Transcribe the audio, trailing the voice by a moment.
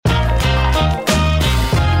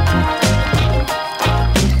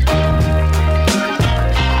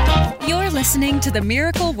listening to the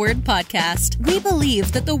Miracle Word Podcast. We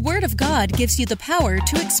believe that the Word of God gives you the power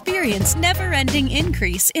to experience never-ending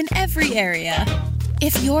increase in every area.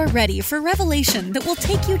 If you're ready for revelation that will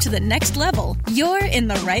take you to the next level, you're in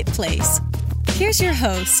the right place. Here's your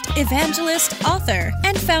host, evangelist, author,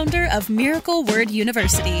 and founder of Miracle Word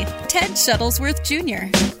University, Ted Shuttlesworth Jr.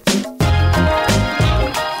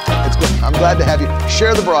 It's good. I'm glad to have you.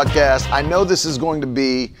 Share the broadcast. I know this is going to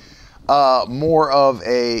be more of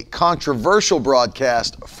a controversial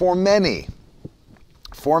broadcast for many,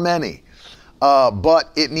 but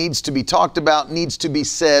it needs to be talked about, needs to be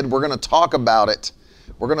said. We're going to talk about it.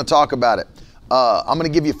 I'm going to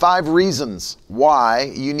give you 5 reasons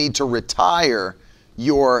why you need to retire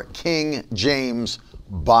your King James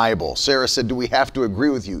Bible. Sarah said, do we have to agree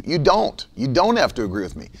with you? You don't. You don't have to agree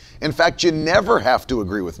with me. In fact, you never have to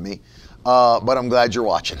agree with me, but I'm glad you're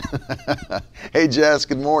watching. Hey, Jess,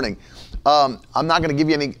 good morning. I'm not going to give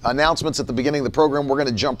you any announcements at the beginning of the program. We're going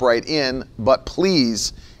to jump right in, but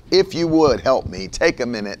please, if you would help me, take a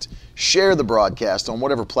minute, share the broadcast on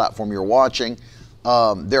whatever platform you're watching.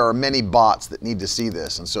 There are many bots that need to see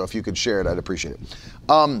this, and so if you could share it, I'd appreciate it.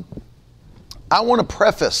 I want to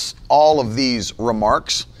preface all of these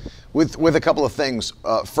remarks with a couple of things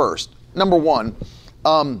first. Number one,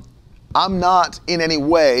 I'm not in any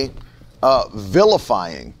way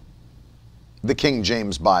vilifying the King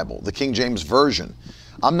James Bible, the King James Version.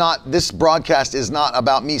 This broadcast is not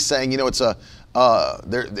about me saying, it's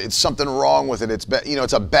something wrong with it.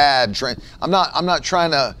 It's a bad trend. I'm not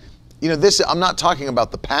trying to, I'm not talking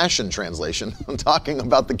about the Passion Translation. I'm talking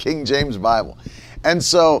about the King James Bible. And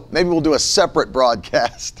so maybe we'll do a separate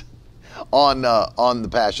broadcast on the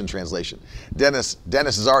Passion Translation. Dennis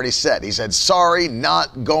has already said, he said, sorry,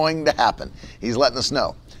 not going to happen. He's letting us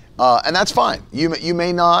know. And that's fine. You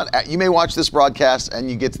may watch this broadcast and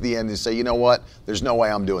you get to the end and say, you know what, there's no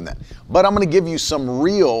way I'm doing that. But I'm going to give you some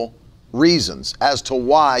real reasons as to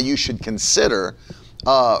why you should consider,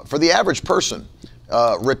 for the average person,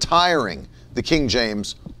 retiring the King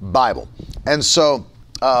James Bible. And so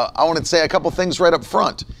I want to say a couple things right up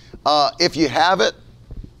front. If you have it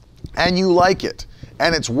and you like it,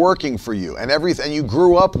 and it's working for you, and everything, you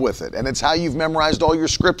grew up with it, and it's how you've memorized all your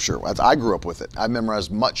scripture. I grew up with it. I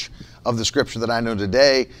memorized much of the scripture that I know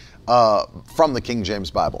today from the King James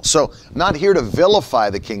Bible. So I'm not here to vilify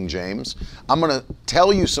the King James. I'm going to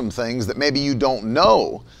tell you some things that maybe you don't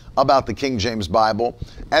know about the King James Bible,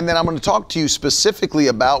 and then I'm going to talk to you specifically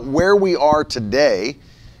about where we are today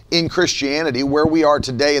in Christianity, where we are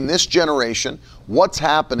today in this generation, what's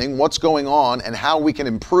happening, what's going on, and how we can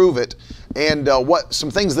improve it, and what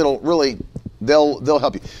some things that'll really they'll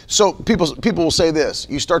help you. So people will say this: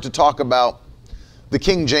 you start to talk about the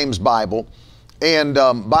King James Bible, and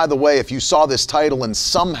by the way, if you saw this title and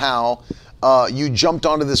somehow you jumped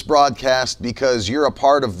onto this broadcast because you're a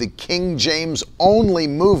part of the King James only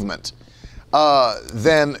movement,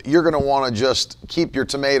 then you're going to want to just keep your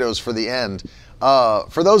tomatoes for the end.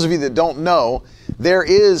 For those of you that don't know, there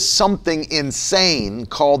is something insane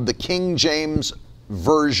called the King James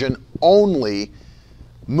Version only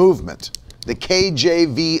movement, the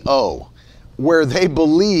KJVO, where they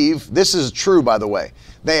believe, this is true by the way,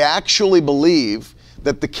 they actually believe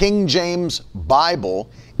that the King James Bible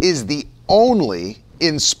is the only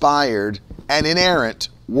inspired and inerrant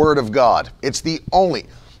Word of God. It's the only.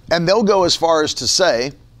 And they'll go as far as to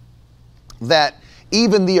say that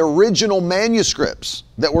even the original manuscripts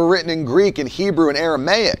that were written in Greek and Hebrew and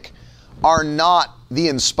Aramaic are not the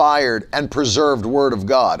inspired and preserved Word of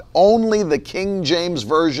God. Only the King James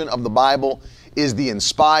Version of the Bible is the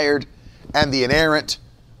inspired and the inerrant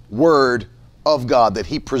Word of God that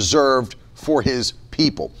He preserved for His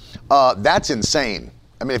people. That's insane.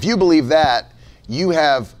 I mean, if you believe that, you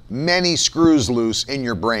have many screws loose in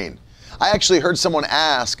your brain. I actually heard someone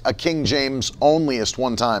ask a King James onlyist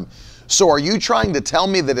one time, so are you trying to tell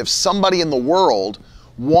me that if somebody in the world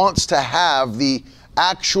wants to have the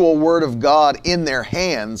actual Word of God in their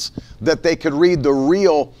hands, that they could read the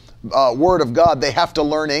real Word of God, they have to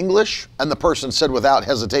learn English? And the person said without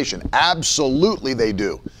hesitation, absolutely they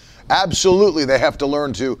do. Absolutely they have to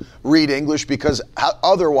learn to read English, because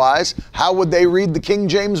otherwise, how would they read the King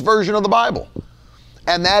James Version of the Bible?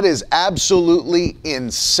 And that is absolutely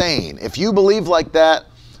insane. If you believe like that,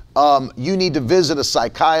 you need to visit a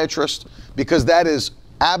psychiatrist, because that is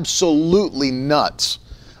absolutely nuts.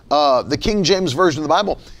 The King James Version of the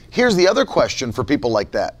Bible. Here's the other question for people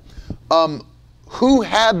like that. Who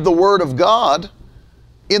had the Word of God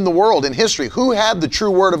in the world, in history? Who had the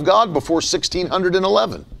true Word of God before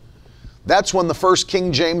 1611? That's when the first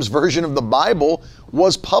King James Version of the Bible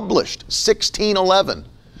was published, 1611.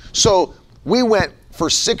 So we went for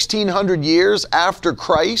 1600 years after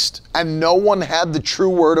Christ, and no one had the true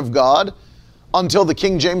Word of God until the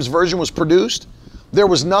King James Version was produced? There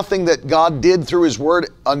was nothing that God did through His Word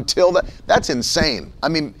until that. That's insane. I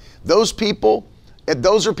mean, those are people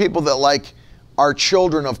that like are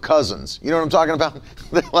children of cousins. You know what I'm talking about?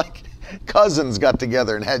 They're like cousins got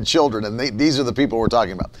together and had children, and these are the people we're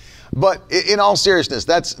talking about. But in all seriousness,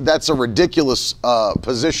 that's a ridiculous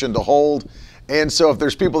position to hold. And so if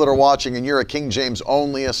there's people that are watching and you're a King James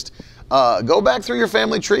onlyist, go back through your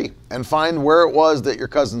family tree and find where it was that your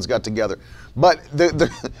cousins got together. But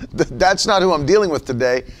that's not who I'm dealing with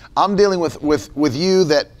today. I'm dealing with you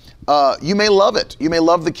that you may love it. You may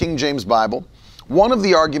love the King James Bible. One of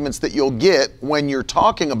the arguments that you'll get when you're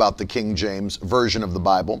talking about the King James Version of the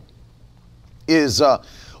Bible is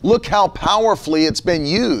look how powerfully it's been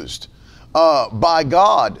used by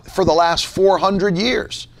God for the last 400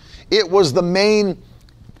 years. It was the main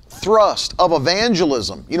thrust of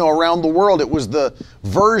evangelism, around the world. It was the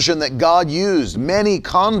version that God used. Many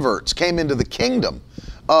converts came into the kingdom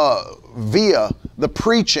via the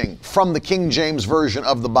preaching from the King James Version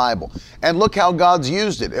of the Bible. And look how God's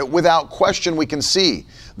used it. Without question, we can see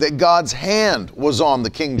that God's hand was on the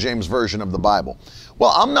King James Version of the Bible.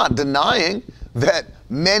 Well, I'm not denying that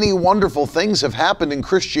many wonderful things have happened in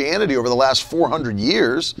Christianity over the last 400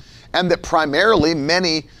 years, and that primarily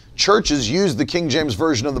many churches use the King James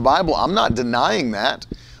Version of the Bible. I'm not denying that,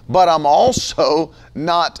 but I'm also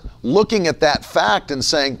not looking at that fact and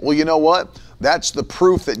saying, well, you know what? That's the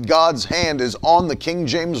proof that God's hand is on the King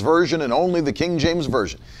James Version and only the King James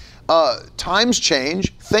Version. Times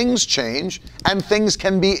change, and things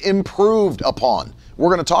can be improved upon. We're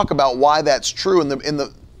going to talk about why that's true in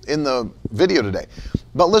the video today.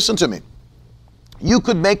 But listen to me. You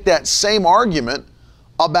could make that same argument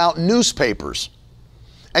about newspapers.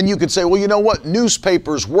 And you could say, well, you know what?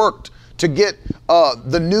 Newspapers worked to get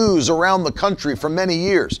the news around the country for many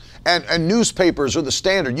years. And newspapers are the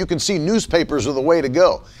standard. You can see newspapers are the way to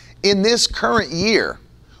go. In this current year,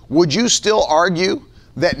 would you still argue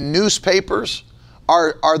that newspapers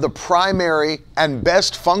are the primary and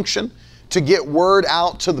best function to get word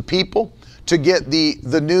out to the people, to get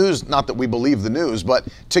the news, not that we believe the news, but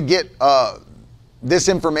to get this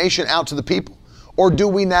information out to the people? Or do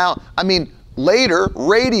we now, later,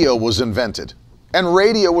 radio was invented, and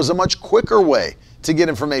radio was a much quicker way to get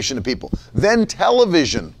information to people. Then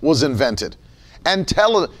television was invented, and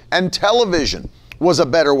television was a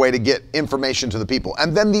better way to get information to the people.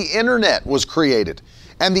 And then the internet was created,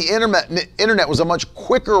 and the internet was a much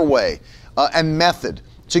quicker way and method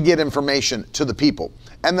to get information to the people.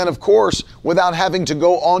 And then, of course, without having to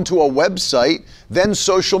go onto a website, then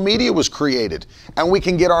social media was created. And we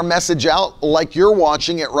can get our message out like you're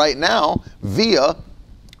watching it right now via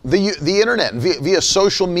the internet, via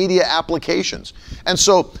social media applications. And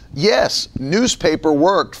so, yes, newspaper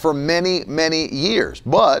worked for many, many years,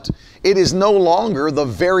 but it is no longer the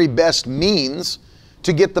very best means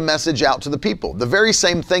to get the message out to the people. The very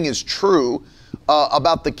same thing is true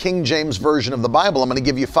about the King James Version of the Bible. I'm going to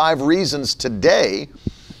give you 5 reasons today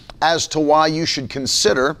as to why you should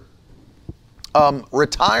consider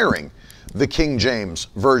retiring the King James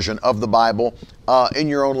Version of the Bible in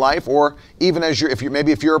your own life, or even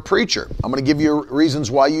if you're a preacher. I'm going to give you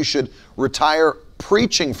reasons why you should retire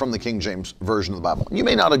preaching from the King James Version of the Bible. You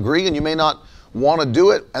may not agree and you may not want to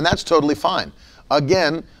do it, and that's totally fine.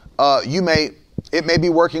 Again, it may be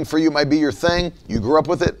working for you, it might be your thing, you grew up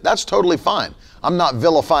with it, that's totally fine. I'm not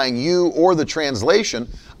vilifying you or the translation.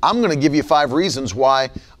 I'm going to give you 5 reasons why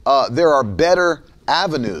there are better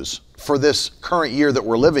avenues for this current year that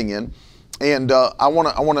we're living in. And I want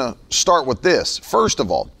to start with this. First of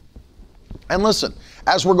all, and listen,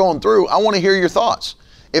 as we're going through, I want to hear your thoughts.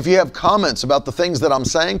 If you have comments about the things that I'm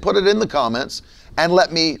saying, put it in the comments and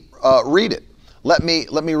let me read it. Let me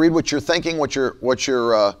read what you're thinking, what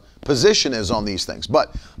your position is on these things.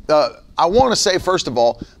 But I want to say, first of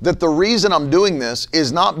all, that the reason I'm doing this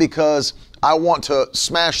is not because I want to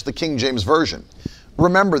smash the King James Version.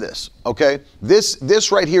 Remember this, okay?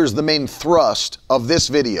 This right here is the main thrust of this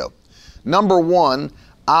video. Number 1,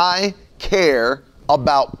 I care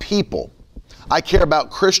about people. I care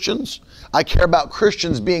about Christians. I care about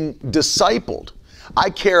Christians being discipled.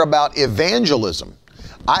 I care about evangelism.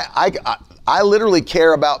 I literally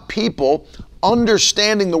care about people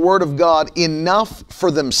understanding the Word of God enough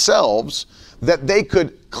for themselves that they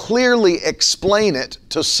could clearly explain it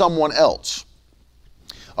to someone else.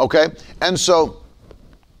 Okay? And so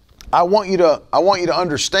I want you to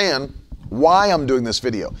understand why I'm doing this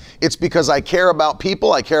video. It's because I care about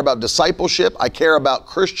people, I care about discipleship, I care about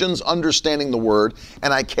Christians understanding the Word,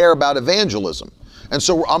 and I care about evangelism. And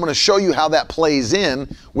so I'm going to show you how that plays in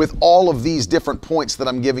with all of these different points that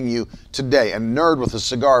I'm giving you today. And Nerd with a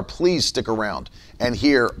Cigar, please stick around and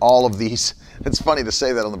hear all of these. It's funny to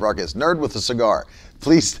say that on the broadcast. Nerd with a Cigar.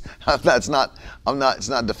 Please, it's not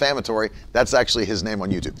defamatory. That's actually his name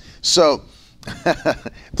on YouTube. So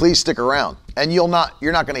please stick around. And you're not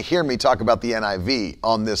going to hear me talk about the NIV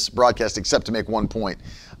on this broadcast except to make one point,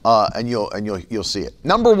 and you'll see it.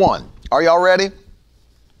 Number one, are y'all ready?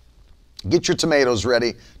 Get your tomatoes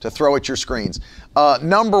ready to throw at your screens.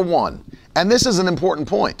 Number one, and this is an important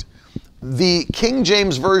point. The King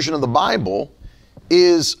James Version of the Bible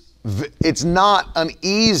it's not an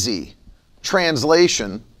easy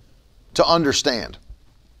translation to understand.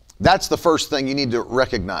 That's the first thing you need to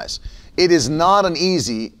recognize. It is not an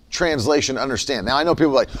easy translation to understand. Now, I know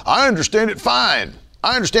people are like, I understand it fine.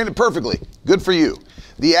 I understand it perfectly. Good for you.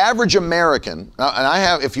 The average American, and I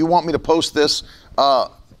have, if you want me to post this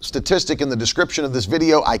statistic in the description of this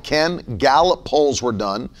video, I can. Gallup polls were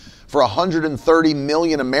done for 130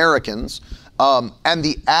 million Americans, and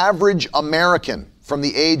the average American from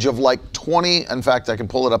the age of like 20, in fact, I can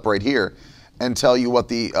pull it up right here and tell you what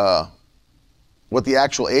the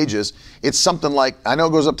actual age is. It's something like, I know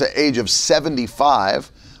it goes up to age of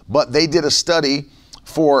 75, but they did a study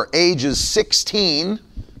for ages 16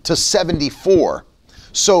 to 74.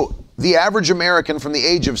 So the average American from the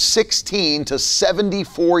age of 16 to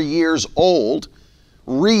 74 years old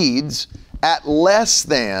reads at less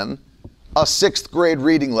than a 6th grade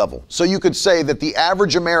reading level. So you could say that the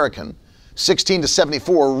average American, 16 to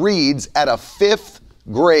 74, reads at a 5th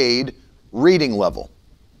grade reading level.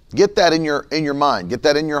 Get that in your mind. Get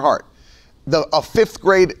that in your heart. A 5th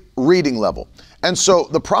grade reading level. And so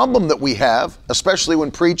the problem that we have, especially when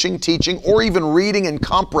preaching, teaching, or even reading and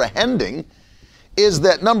comprehending, is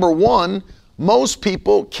that number one, most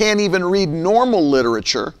people can't even read normal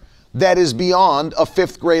literature that is beyond a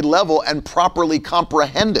 5th grade level and properly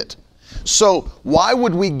comprehend it. So why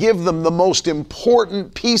would we give them the most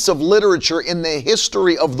important piece of literature in the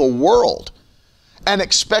history of the world and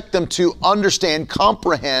expect them to understand,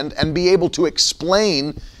 comprehend, and be able to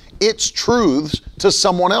explain its truths to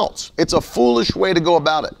someone else? It's a foolish way to go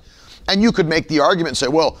about it. And you could make the argument and say,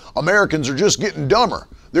 well, Americans are just getting dumber.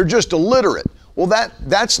 They're just illiterate. Well,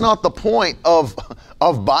 that's not the point of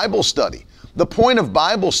Bible study. The point of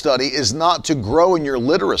Bible study is not to grow in your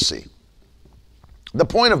literacy. The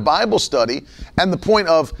point of Bible study and the point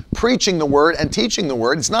of preaching the Word and teaching the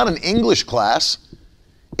Word, it's not an English class.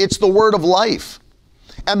 It's the Word of life.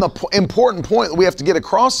 And the important point that we have to get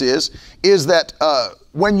across is that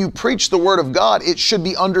when you preach the Word of God, it should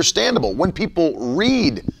be understandable. When people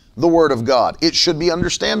read the Word of God, it should be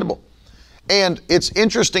understandable. And it's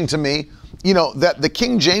interesting to me, that the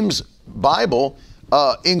King James Bible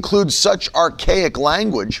includes such archaic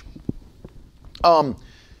language.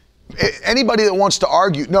 Anybody that wants to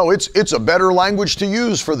argue, no, it's a better language to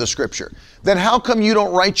use for the Scripture, then how come you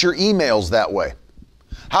don't write your emails that way?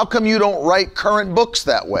 How come you don't write current books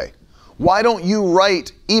that way? Why don't you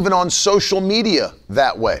write even on social media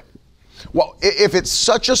that way? Well, if it's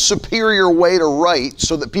such a superior way to write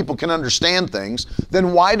so that people can understand things,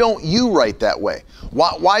 then why don't you write that way?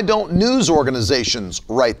 Why don't news organizations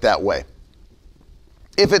write that way?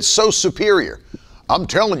 If it's so superior. I'm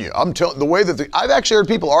telling you, the way that I've actually heard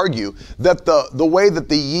people argue that the way that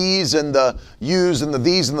the ye's and the you's and the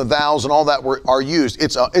these and the thous and all that are used,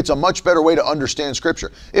 it's a much better way to understand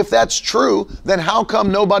Scripture. If that's true, then how come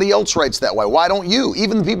nobody else writes that way? Why don't you?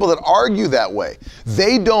 Even the people that argue that way,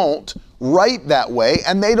 they don't write that way,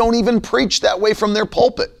 and they don't even preach that way from their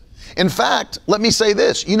pulpit. In fact, let me say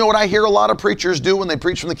this. You know what I hear a lot of preachers do when they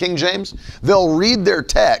preach from the King James? They'll read their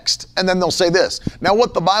text and then they'll say this. Now,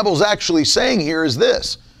 what the Bible's actually saying here is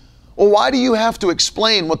this. Well, why do you have to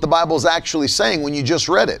explain what the Bible's actually saying when you just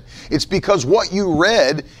read it? It's because what you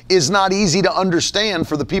read is not easy to understand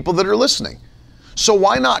for the people that are listening. So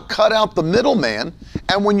why not cut out the middleman?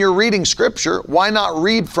 And when you're reading Scripture, why not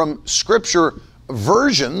read from Scripture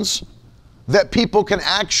versions that people can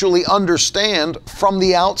actually understand from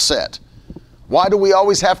the outset? Why do we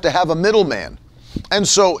always have to have a middleman? And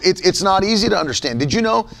so it's not easy to understand. Did you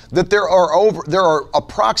know that there are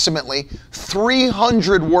approximately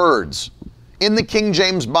 300 words in the King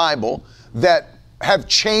James Bible that have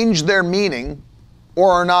changed their meaning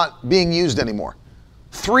or are not being used anymore?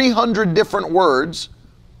 300 different words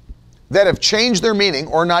that have changed their meaning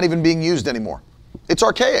or are not even being used anymore. It's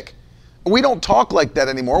archaic. We don't talk like that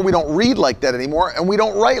anymore. We don't read like that anymore. And we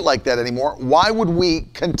don't write like that anymore. Why would we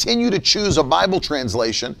continue to choose a Bible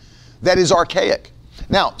translation that is archaic?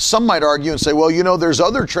 Now, some might argue and say, well, you know, there's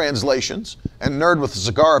other translations, and Nerd with a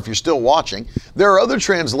Cigar, if you're still watching, there are other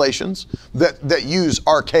translations that use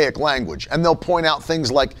archaic language, and they'll point out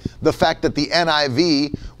things like the fact that the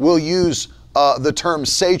NIV will use the term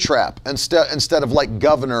satrap instead of like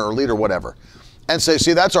governor or leader, whatever, and say,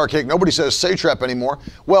 see, that's archaic. Nobody says satrap anymore.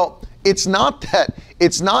 Well, it's not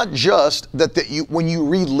just that when you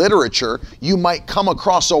read literature, you might come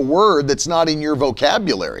across a word that's not in your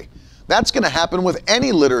vocabulary. That's going to happen with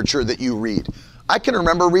any literature that you read. I can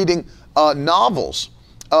remember reading novels,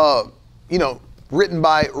 written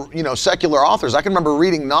by, secular authors. I can remember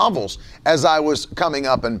reading novels as I was coming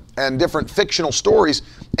up and different fictional stories,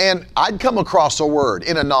 and I'd come across a word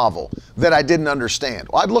in a novel that I didn't understand.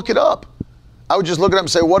 Well, I'd look it up. I would just look it up and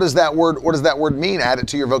say, what does that word mean? Add it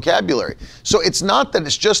to your vocabulary. So it's not that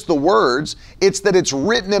it's just the words, it's that it's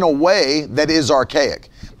written in a way that is archaic.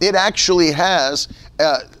 It actually has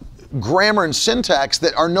grammar and syntax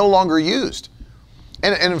that are no longer used.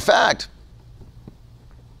 And in fact,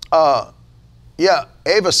 Ava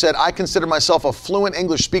said, I consider myself a fluent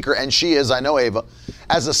English speaker, and she is, I know Ava,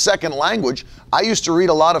 as a second language. I used to read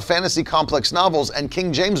a lot of fantasy complex novels, and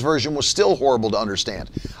King James Version was still horrible to understand.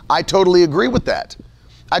 I totally agree with that.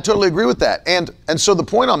 And so the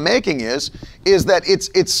point I'm making is that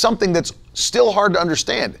it's something that's still hard to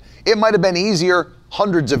understand. It might have been easier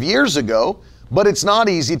hundreds of years ago, but it's not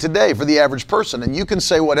easy today for the average person. And you can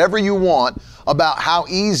say whatever you want about how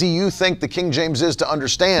easy you think the King James is to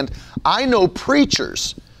understand. I know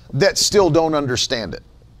preachers that still don't understand it.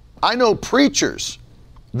 I know preachers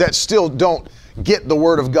that still don't get the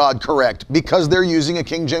Word of God correct because they're using a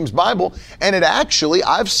King James Bible. And it actually,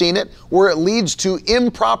 I've seen it, where it leads to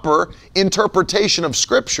improper interpretation of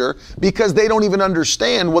Scripture because they don't even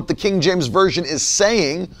understand what the King James Version is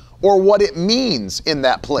saying or what it means in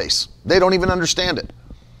that place. They don't even understand it.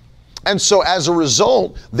 And so as a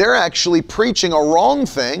result, they're actually preaching a wrong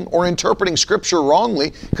thing or interpreting Scripture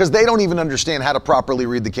wrongly because they don't even understand how to properly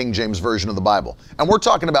read the King James Version of the Bible. And we're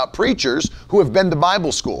talking about preachers who have been to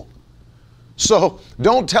Bible school. So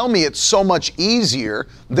don't tell me it's so much easier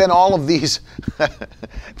than all of these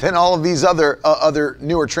other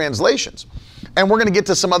newer translations. And we're going to get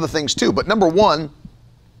to some other things too. But number one,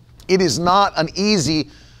 it is not an easy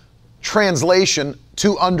translation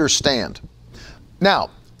to understand. Now,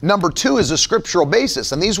 number two is a scriptural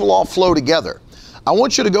basis, and these will all flow together. I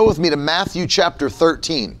want you to go with me to Matthew chapter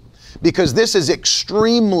 13, because this is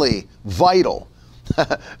extremely vital.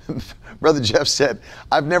 Brother Jeff said,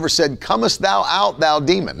 I've never said, comest thou out, thou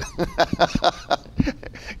demon.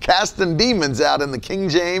 Casting demons out in the King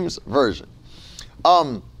James Version.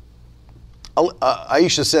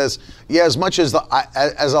 Aisha says, yeah, as much as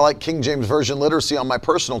I like King James Version literacy on my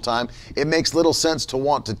personal time, it makes little sense to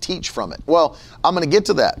want to teach from it. Well, I'm going to get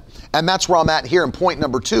to that. And that's where I'm at here in point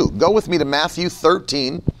number two. Go with me to Matthew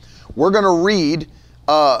 13. We're going to read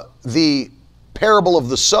the parable of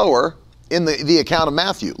the sower in the account of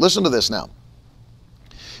Matthew. Listen to this now.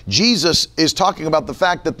 Jesus is talking about the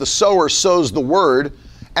fact that the sower sows the word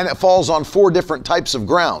and it falls on 4 different types of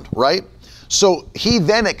ground, right? So he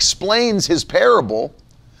then explains his parable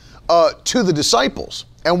to the disciples.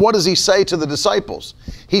 And what does he say to the disciples?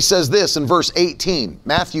 He says this in verse 18,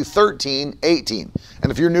 Matthew 13, 18.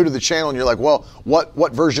 And if you're new to the channel and you're like, well,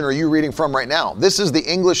 what version are you reading from right now? This is the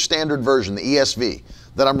English Standard Version, the ESV,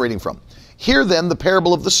 that I'm reading from. Hear then the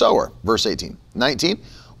parable of the sower, verse 18. 19,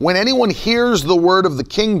 when anyone hears the word of the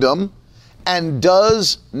kingdom and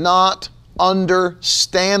does not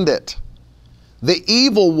understand it, the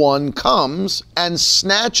evil one comes and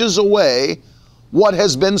snatches away what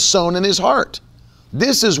has been sown in his heart.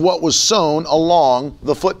 This is what was sown along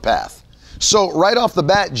the footpath. So right off the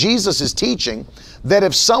bat, Jesus is teaching that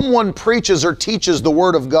if someone preaches or teaches the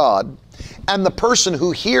word of God and the person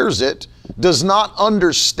who hears it does not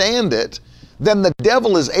understand it, then the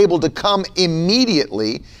devil is able to come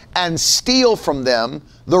immediately and steal from them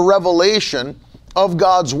the revelation of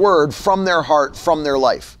God's word from their heart, from their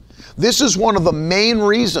life. This is one of the main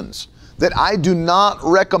reasons that I do not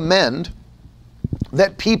recommend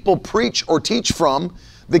that people preach or teach from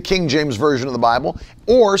the King James Version of the Bible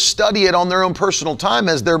or study it on their own personal time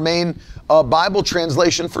as their main Bible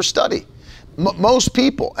translation for study. Most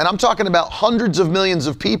people, and I'm talking about hundreds of millions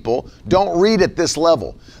of people, don't read at this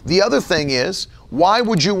level. The other thing is, why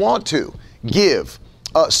would you want to give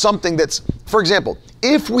something that's, for example,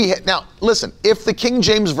 now listen, if the King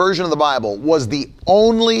James Version of the Bible was the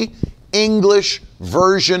only English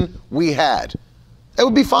version we had, it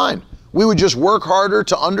would be fine. We would just work harder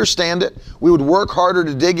to understand it. We would work harder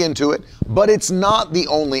to dig into it, but it's not the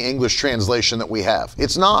only English translation that we have.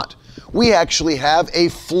 It's not. We actually have a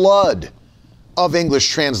flood of English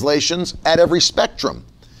translations at every spectrum.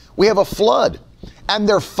 We have a flood, and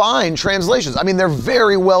they're fine translations. I mean, they're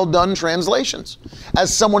very well done translations.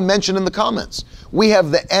 As someone mentioned in the comments, we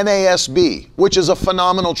have the NASB, which is a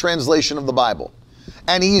phenomenal translation of the Bible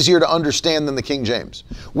and easier to understand than the King James.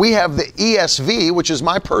 We have the ESV, which is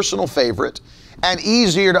my personal favorite, and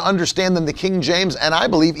easier to understand than the King James, and I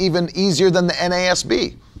believe even easier than the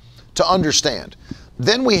NASB to understand.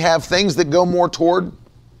 Then we have things that go more toward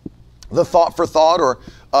the thought for thought or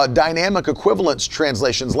dynamic equivalence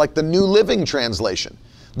translations, like the New Living Translation.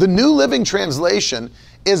 The New Living Translation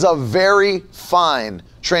is a very fine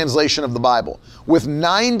translation of the Bible, with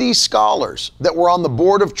 90 scholars that were on the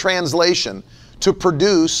board of translation to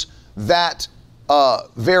produce that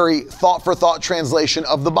very thought for thought translation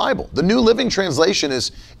of the Bible. The New Living Translation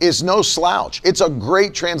is no slouch. It's a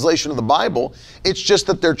great translation of the Bible. It's just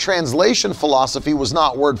that their translation philosophy was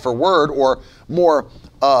not word for word or more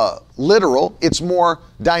literal. It's more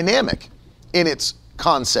dynamic in its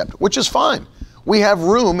concept, which is fine. We have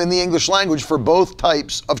room in the English language for both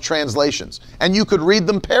types of translations, and you could read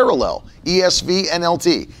them parallel: ESV,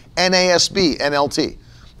 NLT, NASB, NLT.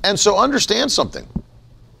 And so understand something.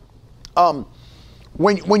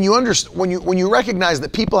 When you recognize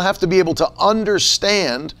that people have to be able to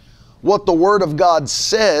understand what the Word of God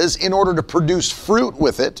says in order to produce fruit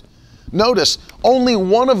with it, notice only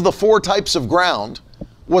one of the 4 types of ground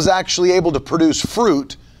was actually able to produce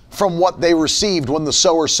fruit from what they received when the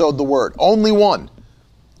sower sowed the word. Only one.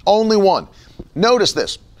 Only one. Notice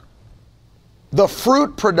this. The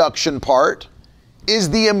fruit production part is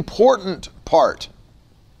the important part.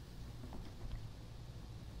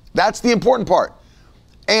 That's the important part.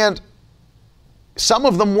 And some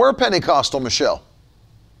of them were Pentecostal, Michelle.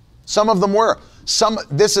 Some of them were.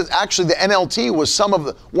 This is actually, the NLT was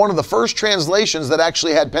one of the first translations that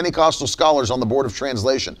actually had Pentecostal scholars on the board of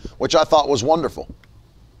translation, which I thought was wonderful.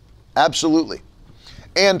 Absolutely.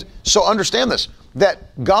 And so understand this,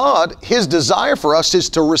 that God, His desire for us is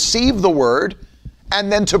to receive the word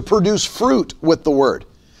and then to produce fruit with the word.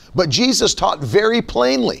 But Jesus taught very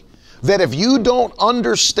plainly that if you don't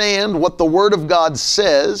understand what the Word of God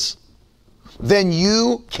says, then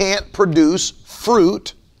you can't produce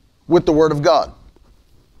fruit with the Word of God.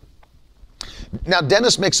 Now,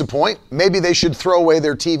 Dennis makes a point. Maybe they should throw away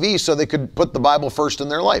their TV so they could put the Bible first in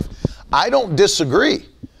their life. I don't disagree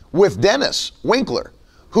with Dennis Winkler,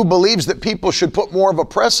 who believes that people should put more of a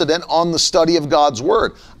precedent on the study of God's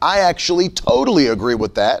Word. I actually totally agree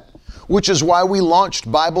with that, which is why we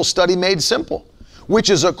launched Bible Study Made Simple, which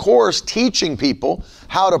is a course teaching people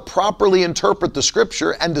how to properly interpret the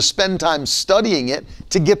Scripture and to spend time studying it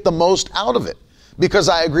to get the most out of it. Because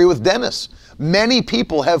I agree with Dennis. Many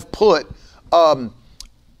people have put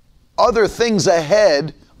other things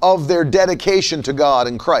ahead of their dedication to God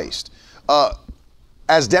and Christ.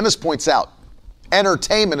 As Dennis points out,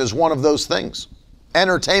 entertainment is one of those things.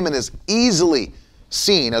 Entertainment is easily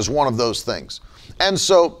seen as one of those things. And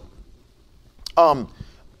so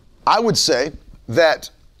I would say that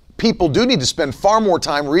people do need to spend far more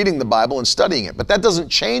time reading the Bible and studying it. But that doesn't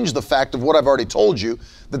change the fact of what I've already told you,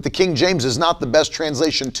 that the King James is not the best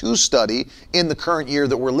translation to study in the current year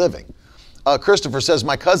that we're living. Christopher says,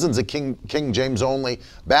 my cousin's a King James only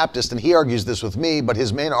Baptist, and he argues this with me, but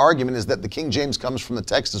his main argument is that the King James comes from the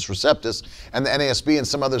Textus Receptus, and the NASB and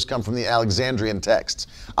some others come from the Alexandrian texts.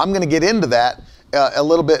 I'm going to get into that a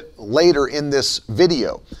little bit later in this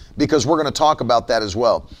video, because we're going to talk about that as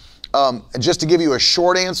well. Just to give you a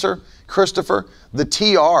short answer, Christopher, the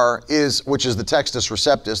TR which is the Textus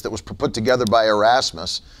Receptus that was put together by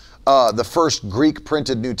Erasmus, the first Greek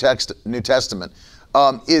printed New Testament,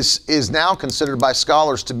 is now considered by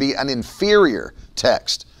scholars to be an inferior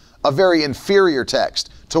text, a very inferior text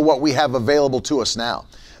to what we have available to us now.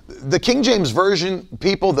 The King James Version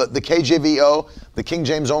people, the KJVO, the King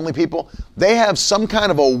James only people, they have some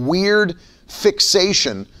kind of a weird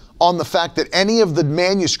fixation on the fact that any of the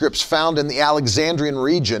manuscripts found in the Alexandrian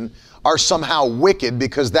region are somehow wicked,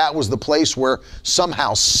 because that was the place where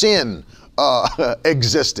somehow sin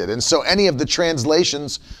existed. And so any of the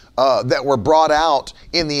translations that were brought out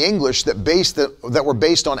in the English that were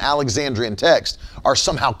based on Alexandrian text are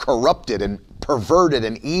somehow corrupted and perverted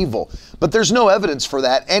and evil. But there's no evidence for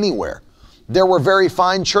that anywhere. There were very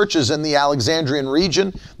fine churches in the Alexandrian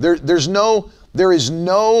region. There is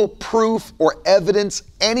no proof or evidence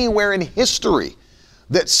anywhere in history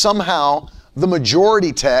that somehow the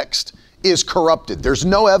majority text is corrupted. There's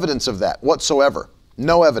no evidence of that whatsoever.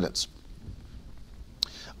 No evidence.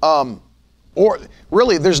 Or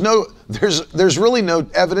really, there's really no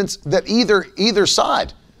evidence that either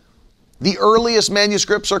side the earliest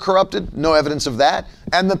manuscripts are corrupted, no evidence of that,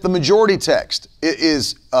 and that the majority text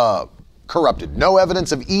is corrupted, no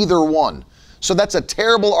evidence of either one. So that's a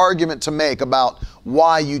terrible argument to make about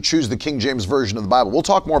why you choose the King James Version of the Bible. We'll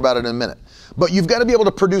talk more about it in a minute. But you've got to be able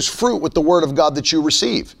to produce fruit with the Word of God that you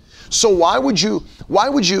receive. So why would you,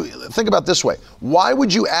 think about it this way, why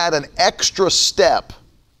would you add an extra step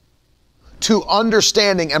to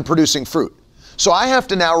understanding and producing fruit? So I have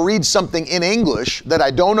to now read something in English that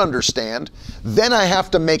I don't understand, then I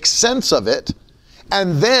have to make sense of it,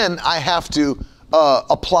 and then I have to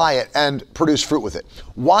apply it and produce fruit with it.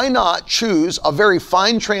 Why not choose a very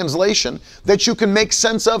fine translation that you can make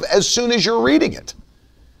sense of as soon as you're reading it,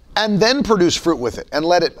 and then produce fruit with it and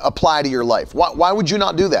let it apply to your life? Why would you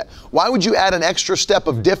not do that? Why would you add an extra step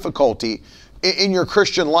of difficulty in your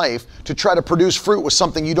Christian life to try to produce fruit with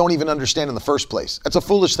something you don't even understand in the first place? That's a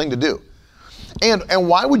foolish thing to do. And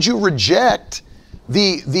why would you reject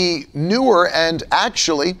the newer and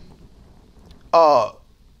actually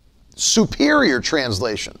superior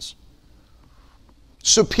translations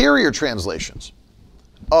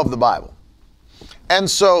of the Bible? And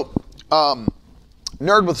so,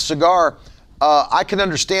 Nerd with a Cigar, I can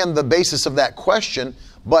understand the basis of that question,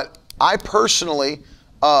 but I personally,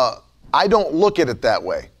 I don't look at it that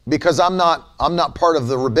way, because I'm not part of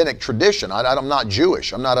the rabbinic tradition. I'm not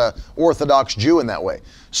Jewish. I'm not an Orthodox Jew in that way.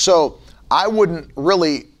 So I wouldn't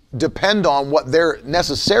really depend on what their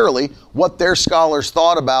scholars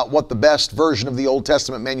thought about what the best version of the Old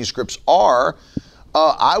Testament manuscripts are.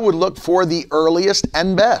 I would look for the earliest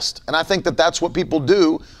and best. And I think that that's what people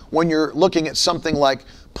do when you're looking at something like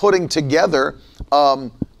putting together,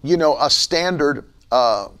 a standard,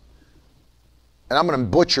 and I'm going to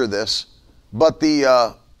butcher this, but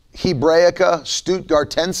the Hebraica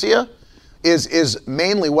Stuttgartensia is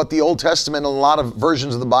mainly what the Old Testament and a lot of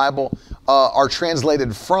versions of the Bible are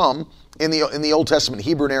translated from in the Old Testament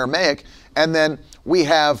Hebrew and Aramaic. And then we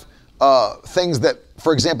have things that,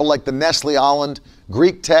 for example, like the Nestle Aland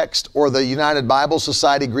Greek text or the United Bible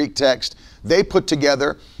Society Greek text, they put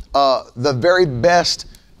together the very best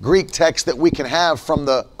Greek text that we can have from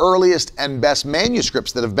the earliest and best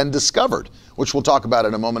manuscripts that have been discovered, which we'll talk about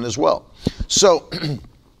in a moment as well. So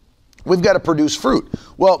we've got to produce fruit.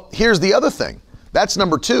 Well, here's the other thing. That's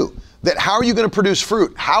number two. That how are you going to produce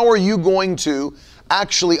fruit? How are you going to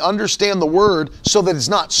actually understand the Word so that it's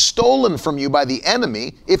not stolen from you by the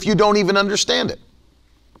enemy if you don't even understand it?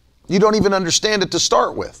 You don't even understand it to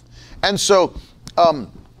start with. And so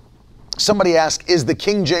somebody asked, is the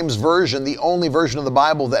King James Version the only version of the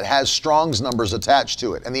Bible that has Strong's numbers attached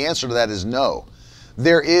to it? And the answer to that is no.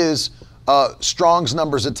 There is Strong's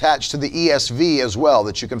numbers attached to the ESV as well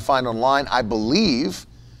that you can find online. I believe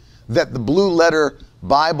that the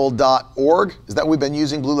blueletterbible.org, is that we've been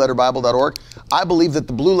using blueletterbible.org? I believe that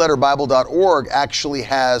the blueletterbible.org actually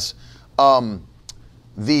has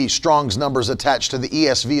the Strong's numbers attached to the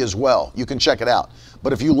ESV as well. You can check it out.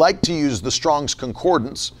 But if you like to use the Strong's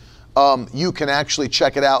Concordance, you can actually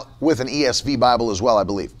check it out with an ESV Bible as well, I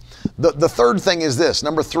believe. The third thing is this,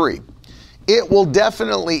 number three. It will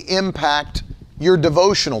definitely impact your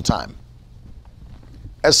devotional time.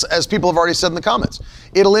 As people have already said in the comments,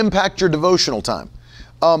 it'll impact your devotional time.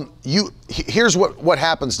 Here's what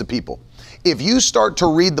happens to people. If you start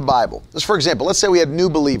to read the Bible, just for example, let's say we had new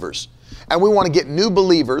believers, and we want to get new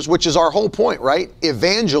believers, which is our whole point, right?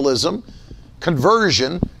 Evangelism,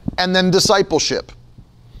 conversion, and then discipleship.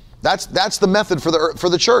 That's the method for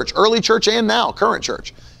the church, early church and now, current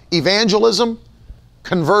church. Evangelism,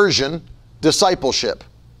 conversion, discipleship.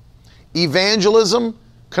 Evangelism,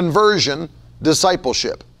 conversion,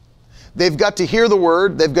 discipleship. They've got to hear the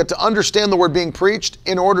Word, they've got to understand the Word being preached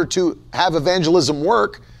in order to have evangelism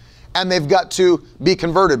work, and they've got to be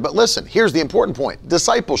converted. But listen, here's the important point,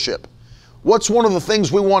 discipleship. What's one of the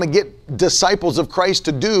things we want to get disciples of Christ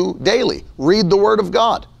to do daily? Read the Word of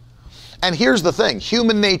God. And here's the thing,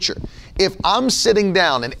 human nature. If I'm sitting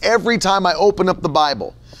down and every time I open up the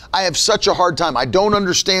Bible, I have such a hard time. I don't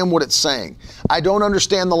understand what it's saying. I don't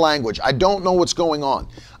understand the language. I don't know what's going on.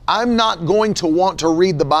 I'm not going to want to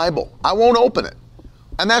read the Bible. I won't open it.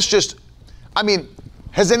 And that's just,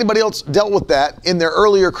 has anybody else dealt with that in their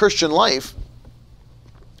earlier Christian life?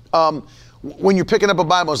 When you're picking up a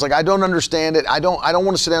Bible, it's like, I don't understand it. I don't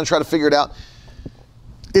want to sit down and try to figure it out.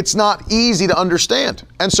 It's not easy to understand.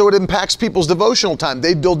 And so it impacts people's devotional time.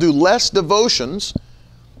 They'll do less devotions.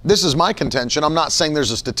 This is my contention. I'm not saying there's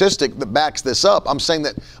a statistic that backs this up. I'm saying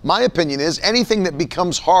that my opinion is anything that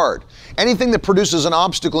becomes hard, anything that produces an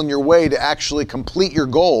obstacle in your way to actually complete your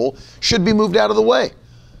goal should be moved out of the way.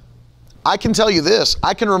 I can tell you this.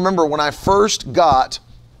 I can remember when I first got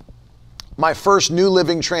my first New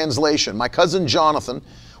Living Translation. My cousin Jonathan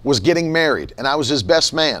was getting married, and I was his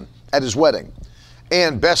best man at his wedding.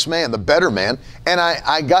 And best man, the better man. And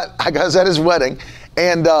I was at his wedding,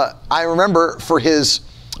 and I remember for his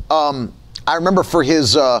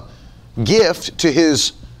gift to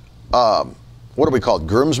his what are we called?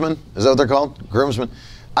 Groomsmen? Is that what they're called? Groomsmen.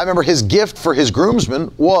 I remember his gift for his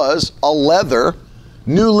groomsmen was a leather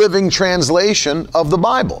New Living Translation of the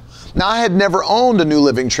Bible. Now, I had never owned a New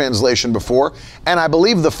Living Translation before, and I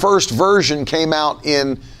believe the first version came out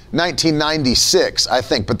in 1996, I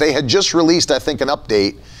think, but they had just released, I think, an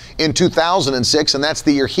update in 2006, and that's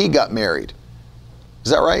the year he got married.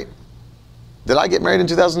 Is that right? Did I get married in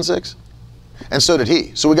 2006? And so did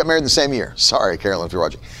he. So we got married in the same year. Sorry, Carolyn, if you're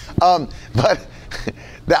watching. But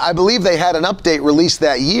I believe they had an update released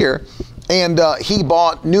that year, and he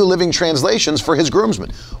bought New Living Translations for his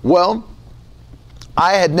groomsmen. Well,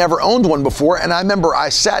 I had never owned one before, and I remember I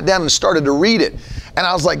sat down and started to read it. And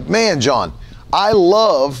I was like, man, John, I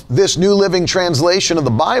love this New Living Translation of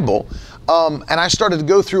the Bible. And I started to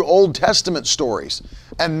go through Old Testament stories.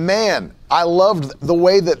 And man, I loved the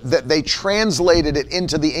way that they translated it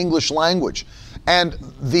into the English language. And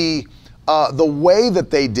the way that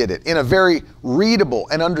they did it in a very readable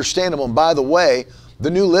and understandable. And by the way, the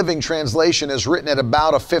New Living Translation is written at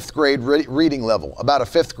about a 5th grade reading level, about a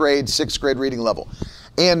 5th grade, 6th grade reading level.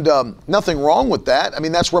 And nothing wrong with that. I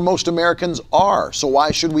mean, that's where most Americans are. So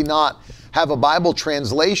why should we not have a Bible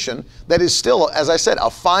translation that is still, as I said, a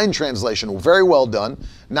fine translation, very well done.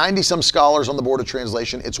 90-some scholars on the board of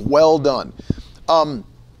translation. It's well done.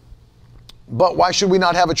 But why should we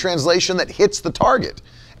not have a translation that hits the target?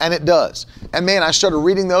 And it does. And man, I started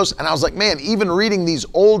reading those, and I was like, man, even reading these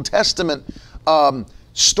Old Testament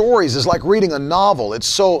stories is like reading a novel. It's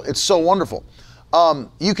so wonderful.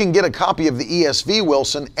 You can get a copy of the ESV,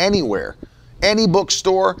 Wilson, anywhere. Any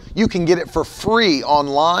bookstore. You can get it for free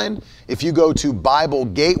online. If you go to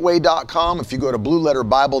BibleGateway.com, if you go to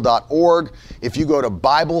BlueLetterBible.org, if you go to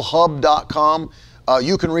BibleHub.com,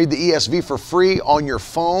 you can read the ESV for free on your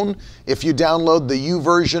phone. If you download the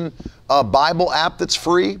YouVersion Bible app that's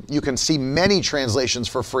free, you can see many translations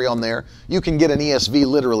for free on there. You can get an ESV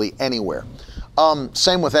literally anywhere.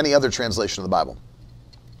 Same with any other translation of the Bible.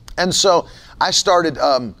 And so I started,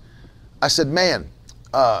 I said, man,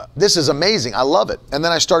 this is amazing. I love it. And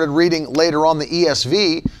then I started reading later on the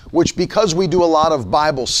ESV, which because we do a lot of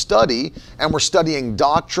Bible study and we're studying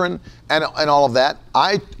doctrine and all of that,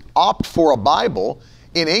 I opt for a Bible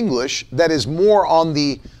in English that is more on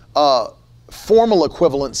the formal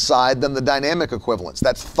equivalence side than the dynamic equivalence.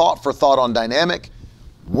 That's thought for thought on dynamic,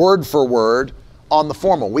 word for word on the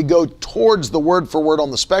formal. We go towards the word for word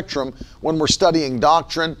on the spectrum when we're studying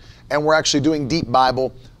doctrine and we're actually doing deep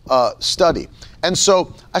Bible study. And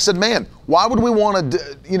so I said, man, why would we want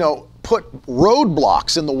to, put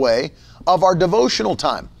roadblocks in the way of our devotional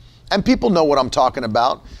time? And people know what I'm talking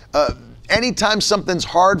about. Anytime something's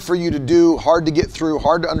hard for you to do, hard to get through,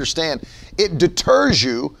 hard to understand, it deters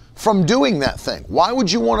you from doing that thing. Why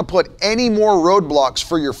would you want to put any more roadblocks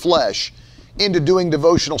for your flesh into doing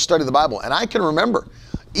devotional study of the Bible? And I can remember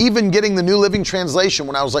even getting the New Living Translation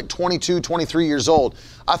when I was like 22, 23 years old.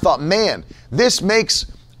 I thought, man, this makes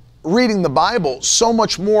reading the Bible so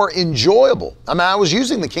much more enjoyable. I mean, I was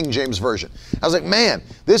using the King James Version. I was like, man,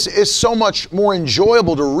 this is so much more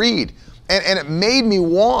enjoyable to read. And it made me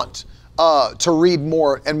want to read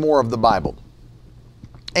more and more of the Bible.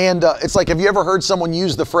 And it's like, have you ever heard someone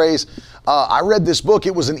use the phrase, I read this book,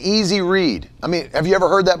 it was an easy read? I mean, have you ever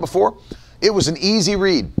heard that before? It was an easy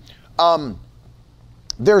read.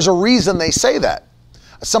 There's a reason they say that.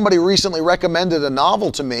 Somebody recently recommended a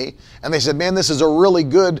novel to me, and they said, man, this is a really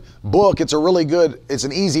good book. It's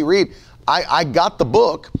an easy read. I got the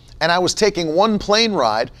book, and I was taking one plane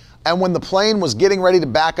ride, and when the plane was getting ready to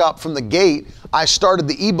back up from the gate, I started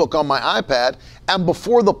the ebook on my iPad, and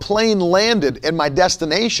before the plane landed in my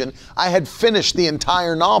destination, I had finished the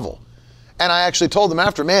entire novel. And I actually told them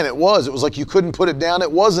after, man, it was like you couldn't put it down.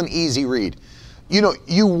 It was an easy read.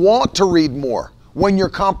 You want to read more when you're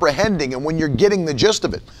comprehending and when you're getting the gist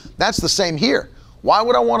of it. That's the same here. Why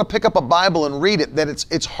would I want to pick up a Bible and read it that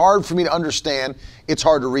it's hard for me to understand, it's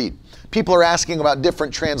hard to read? People are asking about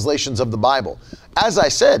different translations of the Bible. As I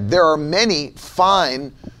said, there are many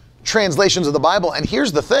fine translations of the Bible, and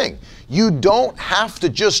here's the thing. You don't have to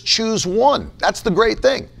just choose one. That's the great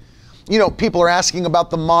thing. People are asking about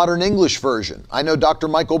the modern English version. I know Dr.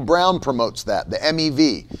 Michael Brown promotes that, the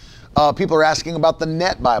MEV. People are asking about the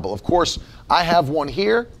Net Bible. Of course, I have one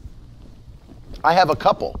here. I have a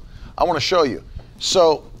couple. I want to show you.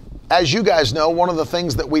 So, as you guys know, one of the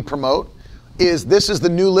things that we promote this is the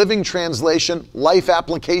New Living Translation Life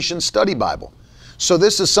Application Study Bible. So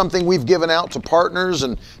this is something we've given out to partners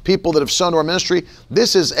and people that have sown to our ministry.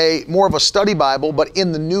 This is more of a study Bible, but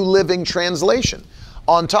in the New Living Translation.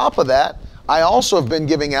 On top of that, I also have been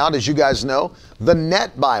giving out, as you guys know, the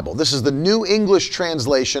Net Bible. This is the New English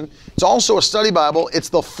Translation. It's also a study Bible. It's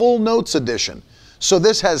the Full Notes Edition. So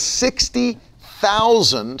this has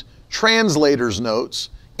 60,000 translators' notes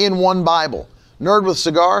in one Bible. Nerd with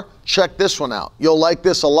Cigar, check this one out. You'll like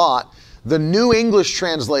this a lot. The New English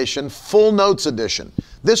Translation, Full Notes Edition.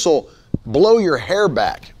 This will blow your hair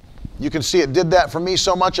back. You can see it did that for me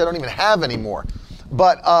so much I don't even have any more.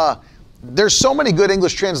 But there's so many good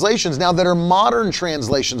English translations now that are modern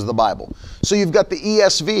translations of the Bible. So you've got the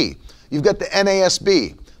ESV, you've got the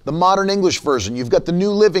NASB, the Modern English Version, you've got the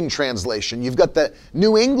New Living Translation, you've got the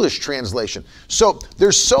New English Translation. So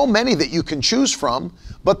there's so many that you can choose from,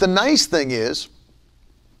 but the nice thing is,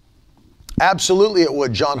 absolutely it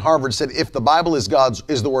would. John Harvard said, if the Bible is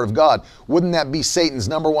the Word of God, wouldn't that be Satan's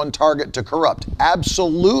 #1 target to corrupt?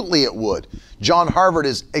 Absolutely it would. John Harvard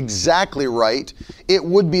is exactly right. It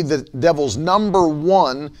would be the devil's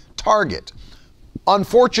 #1 target.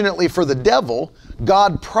 Unfortunately for the devil,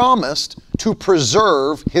 God promised to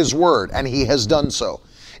preserve His Word, and He has done so.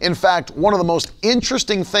 In fact, one of the most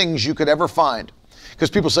interesting things you could ever find,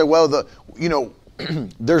 because people say, well,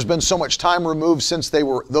 there's been so much time removed since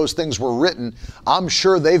those things were written. I'm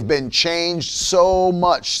sure they've been changed so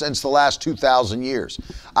much since the last 2,000 years.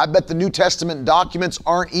 I bet the New Testament documents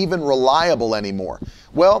aren't even reliable anymore.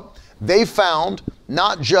 Well, they found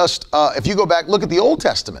not just, if you go back, look at the Old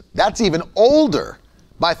Testament, that's even older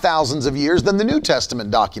by thousands of years than the New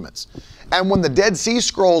Testament documents. And when the Dead Sea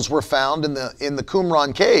Scrolls were found in the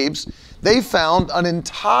Qumran caves, they found an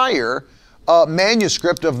entire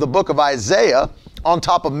manuscript of the book of Isaiah on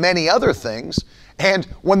top of many other things. And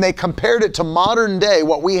when they compared it to modern day,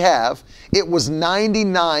 what we have, it was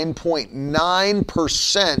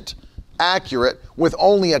 99.9% accurate with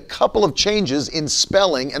only a couple of changes in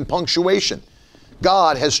spelling and punctuation.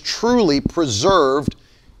 God has truly preserved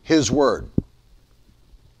His Word.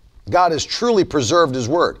 God has truly preserved His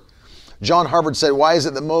Word. John Harvard said, why is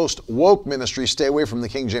it that most woke ministries stay away from the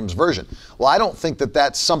King James Version? Well, I don't think that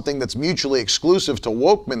that's something that's mutually exclusive to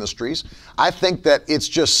woke ministries. I think that it's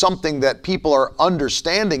just something that people are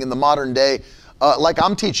understanding in the modern day. Like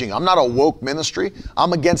I'm teaching, I'm not a woke ministry.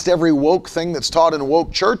 I'm against every woke thing that's taught in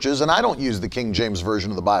woke churches, and I don't use the King James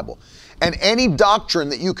Version of the Bible. And any doctrine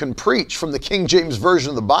that you can preach from the King James Version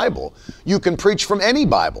of the Bible, you can preach from any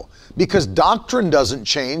Bible. Because doctrine doesn't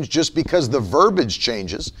change just because the verbiage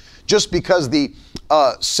changes. Just because the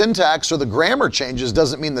syntax or the grammar changes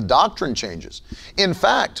doesn't mean the doctrine changes. In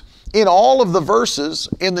fact, in all of the verses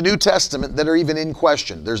in the New Testament that are even in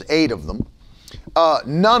question, there's 8 of them,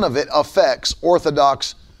 none of it affects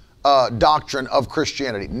Orthodox doctrine of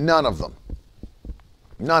Christianity. None of them.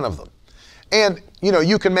 None of them. And,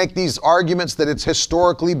 you can make these arguments that it's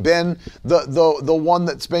historically been the one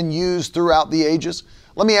that's been used throughout the ages.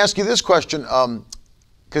 Let me ask you this question,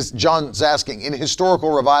 because John's asking, in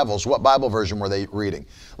historical revivals, what Bible version were they reading?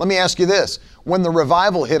 Let me ask you this. When the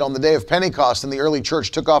revival hit on the day of Pentecost and the early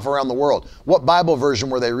church took off around the world, what Bible version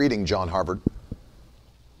were they reading, John Harvard?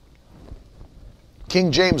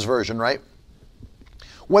 King James Version, right?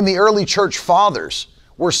 When the early church fathers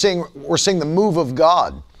were seeing the move of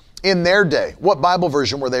God in their day, what Bible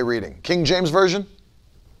version were they reading? King James Version?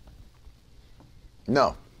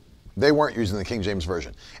 No. They weren't using the King James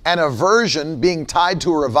Version. And a version being tied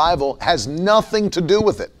to a revival has nothing to do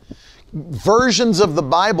with it. Versions of the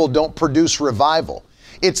Bible don't produce revival.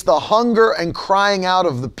 It's the hunger and crying out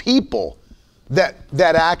of the people that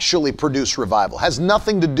actually produce revival. It has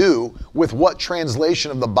nothing to do with what translation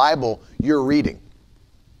of the Bible you're reading.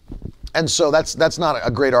 And so that's not a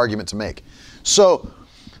great argument to make. So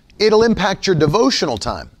it'll impact your devotional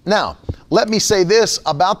time. Now, let me say this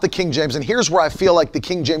about the King James, and here's where I feel like the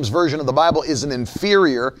King James Version of the Bible is an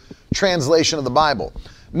inferior translation of the Bible.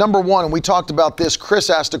 Number one, and we talked about this, Chris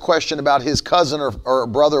asked a question about his cousin or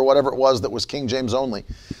brother or whatever it was that was King James only.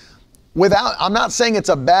 I'm not saying it's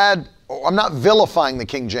I'm not vilifying the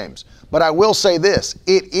King James, but I will say this,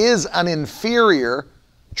 it is an inferior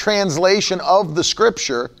translation of the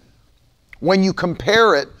Scripture when you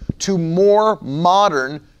compare it to more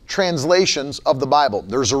modern translations of the Bible.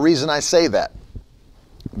 There's a reason I say that.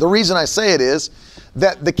 The reason I say it is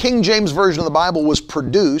that the King James Version of the Bible was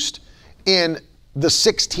produced in the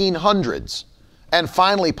 1600s and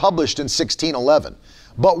finally published in 1611.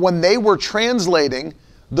 But when they were translating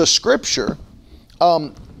the Scripture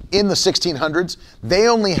in the 1600s, they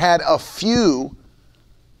only had a few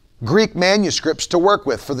Greek manuscripts to work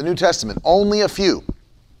with for the New Testament. Only a few.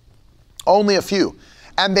 Only a few.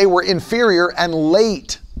 And they were inferior and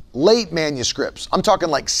late manuscripts. I'm talking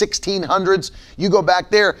like 1600s. You go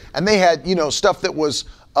back there and they had, stuff that was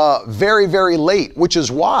very, very late, which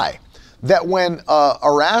is why that when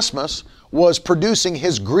Erasmus was producing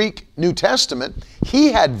his Greek New Testament,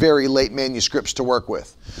 he had very late manuscripts to work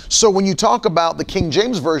with. So when you talk about the King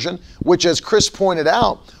James Version, which as Chris pointed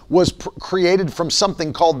out, was created from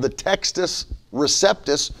something called the Textus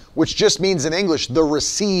Receptus, which just means in English, the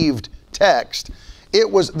received text. It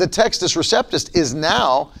was, the Textus Receptus is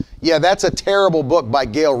now, that's a terrible book by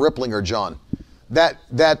Gail Riplinger, John.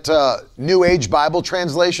 That New Age Bible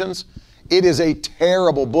translations, it is a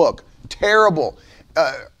terrible book. Terrible.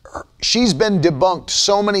 She's been debunked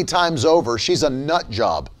so many times over. She's a nut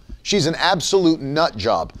job. She's an absolute nut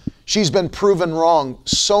job. She's been proven wrong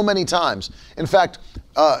so many times. In fact,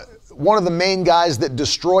 one of the main guys that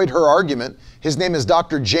destroyed her argument, his name is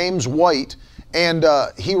Dr. James White, and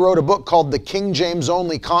he wrote a book called The King James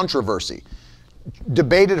Only Controversy.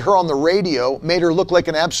 Debated her on the radio, made her look like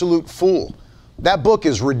an absolute fool. That book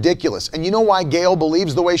is ridiculous. And you know why Gail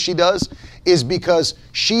believes the way she does? Is because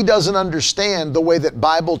she doesn't understand the way that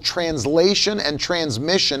Bible translation and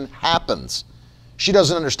transmission happens. She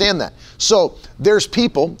doesn't understand that. So there's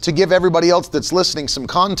people, to give everybody else that's listening some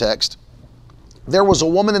context, there was a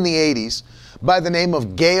woman in the 80s by the name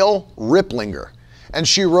of Gail Riplinger, and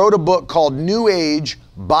she wrote a book called New Age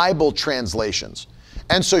Bible Translations.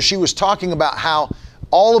 And so she was talking about how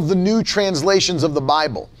all of the new translations of the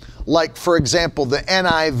Bible, like, for example, the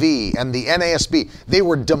NIV and the NASB, they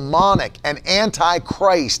were demonic and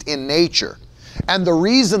anti-Christ in nature. And the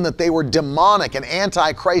reason that they were demonic and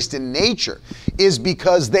anti-Christ in nature is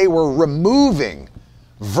because they were removing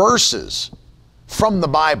verses from the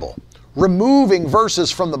Bible. Removing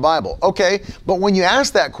verses from the Bible. Okay, but when you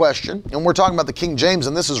ask that question, and we're talking about the King James,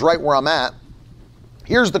 and this is right where I'm at,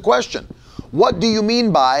 here's the question. What do you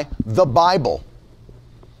mean by the Bible?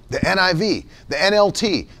 The NIV, the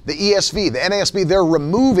NLT, the ESV, the NASB, they're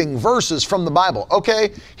removing verses from the Bible.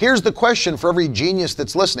 Okay, here's the question for every genius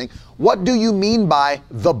that's listening. What do you mean by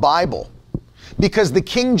the Bible? Because the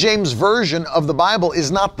King James Version of the Bible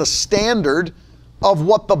is not the standard of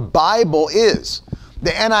what the Bible is. The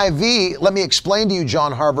NIV, let me explain to you,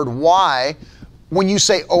 John Harvard, why when you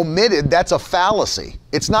say omitted, that's a fallacy.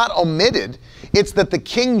 It's not omitted. It's that the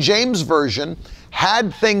King James Version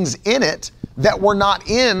had things in it that were not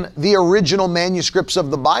in the original manuscripts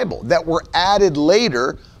of the Bible, that were added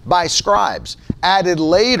later by scribes. Added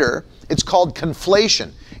later, it's called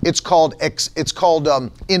conflation. It's called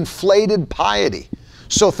inflated piety.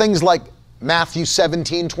 So things like Matthew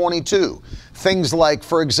 17:22, things like,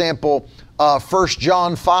 for example, 1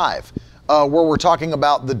 John 5, where we're talking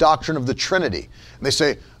about the doctrine of the Trinity. And they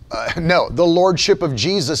say, no, the Lordship of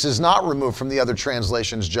Jesus is not removed from the other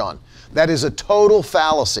translations, John. That is a total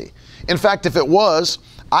fallacy. In fact, if it was,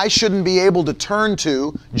 I shouldn't be able to turn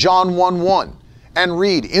to John 1:1 and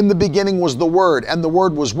read, in the beginning was the Word, and the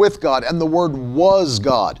Word was with God, and the Word was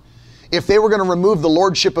God. If they were going to remove the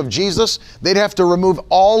Lordship of Jesus, they'd have to remove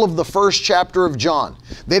all of the first chapter of John.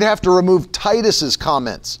 They'd have to remove Titus's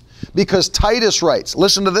comments, because Titus writes,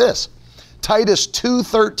 listen to this, Titus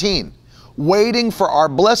 2:13, waiting for our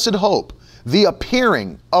blessed hope, the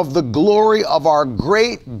appearing of the glory of our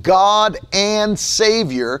great God and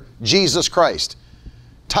Savior, Jesus Christ.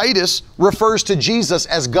 Titus refers to Jesus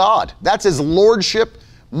as God. That's as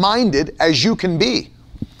lordship-minded as you can be.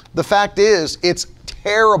 The fact is, it's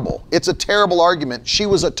terrible. It's a terrible argument. She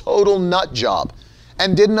was a total nut job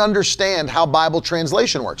and didn't understand how Bible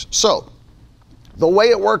translation works. So, the way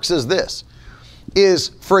it works is this, is,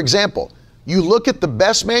 for example, you look at the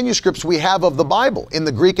best manuscripts we have of the Bible in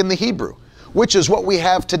the Greek and the Hebrew, which is what we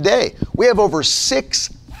have today. We have over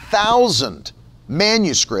 6,000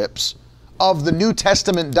 manuscripts of the New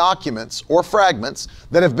Testament documents or fragments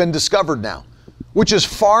that have been discovered now, which is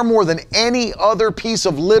far more than any other piece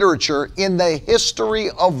of literature in the history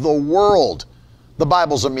of the world. The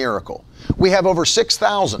Bible's a miracle. We have over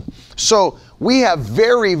 6,000. So we have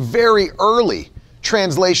very, very early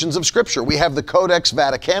translations of Scripture. We have the Codex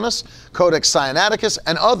Vaticanus, Codex Sinaiticus,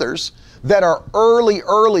 and others that are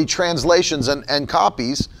early translations and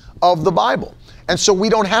copies of the Bible. And so we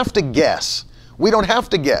don't have to guess. We don't have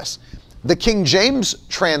to guess. The King James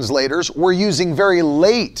translators were using very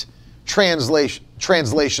late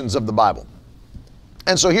translations of the Bible.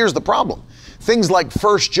 And so here's the problem. Things like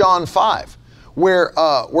 1 John 5, where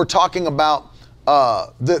we're talking about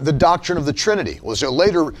the doctrine of the Trinity. Well, so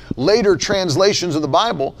later translations of the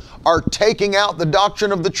Bible are taking out the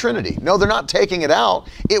doctrine of the Trinity. No, they're not taking it out.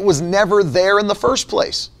 It was never there in the first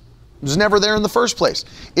place. It was never there in the first place.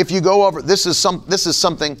 If you go over, this is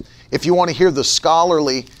something, if you want to hear the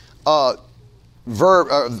scholarly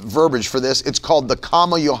verbiage for this, it's called the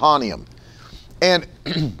Comma Johanneum. And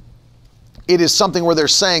it is something where they're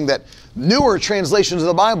saying that newer translations of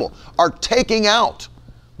the Bible are taking out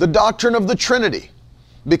the doctrine of the Trinity.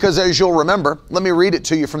 Because as you'll remember, let me read it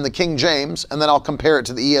to you from the King James, and then I'll compare it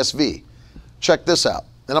to the ESV. Check this out.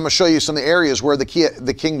 And I'm going to show you some of the areas where the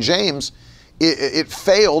King James, it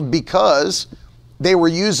failed because they were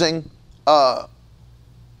using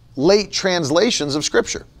late translations of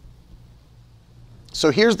Scripture.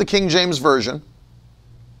 So here's the King James Version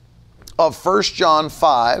of 1 John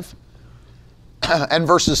 5 and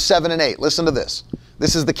verses 7 and 8. Listen to this.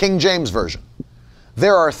 This is the King James Version.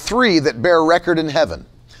 There are three that bear record in heaven,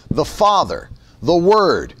 the Father, the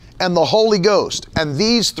Word, and the Holy Ghost, and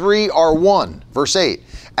these three are one. Verse 8.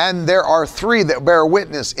 And there are three that bear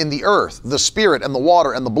witness in the earth, the Spirit and the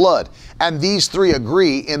water and the blood, and these three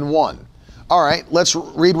agree in one. All right, let's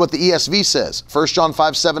read what the ESV says. 1 John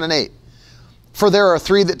 5, 7 and 8. For there are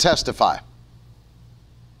three that testify.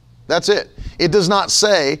 That's it. It does not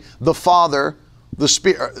say the Father, the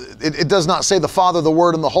Spirit. It does not say the Father, the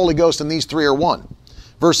Word, and the Holy Ghost, and these three are one.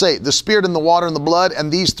 Verse 8, the Spirit and the water and the blood,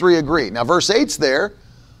 and these three agree. Now verse 8's there,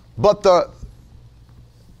 but the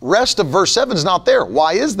rest of verse 7 is not there.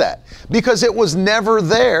 Why is that? Because it was never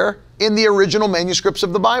there in the original manuscripts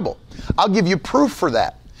of the Bible. I'll give you proof for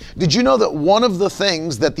that. Did you know that one of the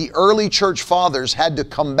things that the early church fathers had to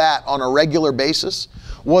combat on a regular basis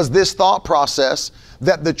was this thought process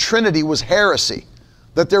that the Trinity was heresy,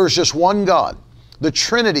 that there was just one God. The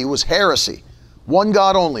Trinity was heresy. One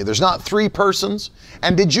God only. There's not three persons.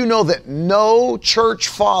 And did you know that no church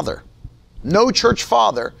father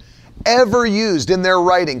ever used in their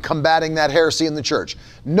writing combating that heresy in the church?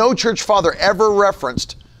 No church father ever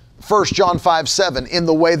referenced 1 John 5, 7 in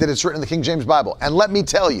the way that it's written in the King James Bible. And let me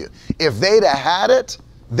tell you, if they'd have had it,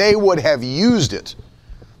 they would have used it.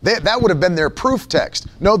 That would have been their proof text.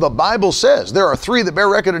 No, the Bible says there are three that bear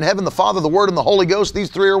record in heaven, the Father, the Word, and the Holy Ghost. These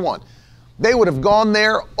three are one. They would have gone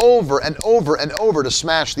there over and over and over to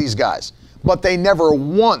smash these guys. But they never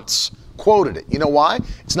once quoted it. You know why?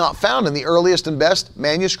 It's not found in the earliest and best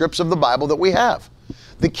manuscripts of the Bible that we have.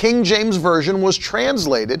 The King James Version was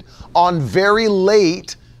translated on very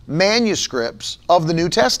late manuscripts of the New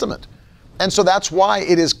Testament. And so that's why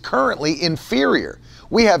it is currently inferior.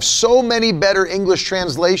 We have so many better English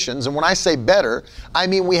translations, and when I say better, I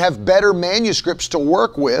mean we have better manuscripts to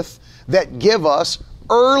work with that give us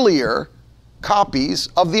earlier copies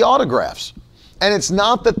of the autographs. And it's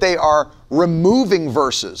not that they are removing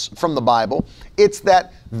verses from the Bible, it's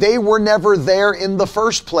that they were never there in the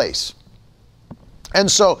first place. And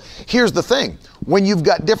so here's the thing. When you've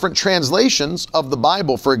got different translations of the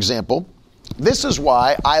Bible, for example, this is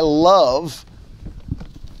why I love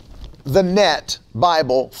the Net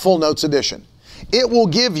Bible Full Notes Edition. It will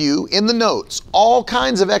give you in the notes all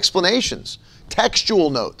kinds of explanations, textual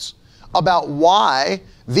notes about why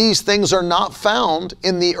these things are not found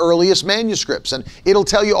in the earliest manuscripts. And it'll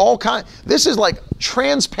tell you all kinds. This is like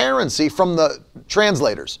transparency from the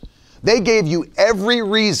translators. They gave you every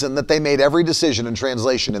reason that they made every decision in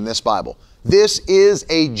translation in this Bible. This is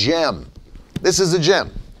a gem. This is a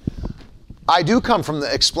gem. I do come from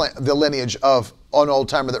the lineage of an old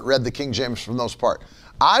timer that read the King James for the most part.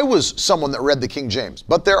 I was someone that read the King James,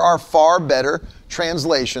 but there are far better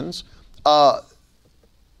translations that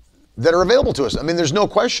are available to us. I mean, there's no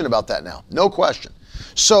question about that now. No question.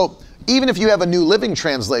 So even if you have a New Living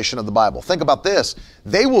Translation of the Bible, think about this.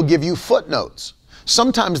 They will give you footnotes.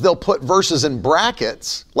 Sometimes they'll put verses in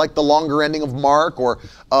brackets, like the longer ending of Mark or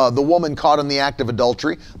the woman caught in the act of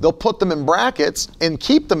adultery. They'll put them in brackets and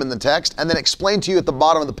keep them in the text and then explain to you at the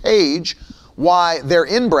bottom of the page why they're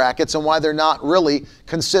in brackets and why they're not really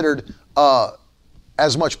considered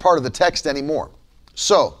as much part of the text anymore.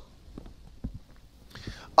 So,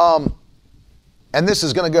 and this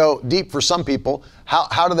is going to go deep for some people.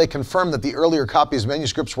 How do they confirm that the earlier copies of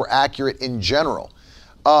manuscripts were accurate in general?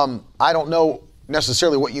 I don't know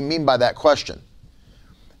necessarily what you mean by that question.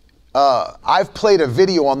 I've played a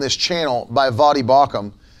video on this channel by Voddie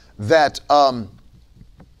Baucham that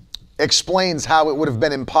explains how it would have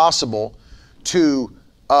been impossible to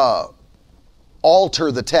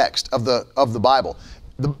alter the text of the Bible.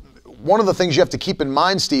 One of the things you have to keep in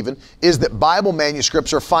mind, Stephen, is that Bible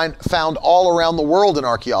manuscripts are found all around the world in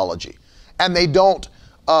archaeology, and they don't.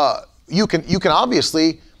 You can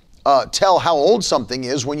obviously tell how old something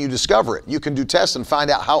is when you discover it. You can do tests and find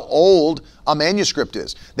out how old a manuscript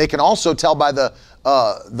is. They can also tell by the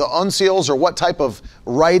uncials or what type of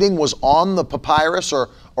writing was on the papyrus or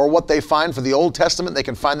or what they find for the Old Testament. They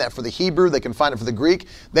can find that for the Hebrew. They can find it for the Greek.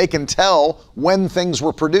 They can tell when things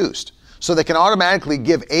were produced. So they can automatically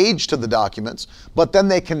give age to the documents, but then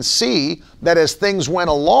they can see that as things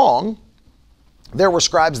went along, there were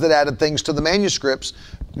scribes that added things to the manuscripts,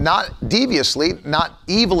 not deviously, not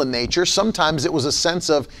evil in nature. Sometimes it was a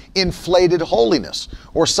sense of inflated holiness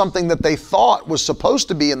or something that they thought was supposed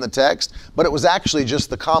to be in the text, but it was actually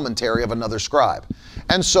just the commentary of another scribe.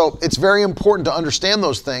 And so it's very important to understand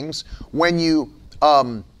those things when you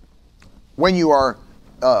are,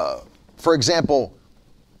 for example,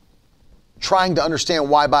 trying to understand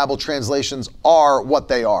why Bible translations are what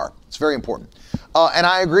they are. It's very important. And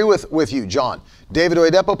I agree with you, John. David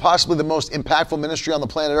Oyedepo, possibly the most impactful ministry on the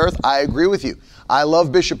planet Earth. I agree with you. I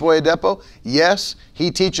love Bishop Oyedepo. Yes,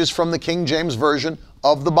 he teaches from the King James Version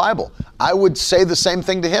of the Bible. I would say the same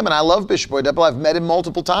thing to him, and I love Bishop Oyedepo. I've met him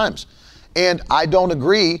multiple times. And I don't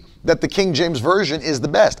agree that the King James Version is the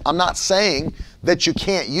best. I'm not saying that you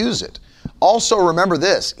can't use it. Also, remember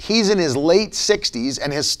this, he's in his late 60s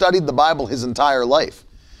and has studied the Bible his entire life.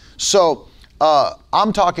 So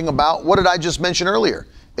I'm talking about, what did I just mention earlier?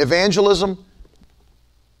 Evangelism,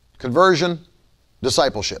 conversion,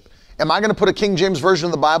 discipleship. Am I going to put a King James Version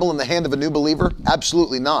of the Bible in the hand of a new believer?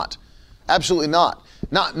 Absolutely not. Absolutely not.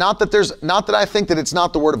 Not that I think that it's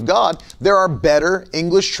not the Word of God. There are better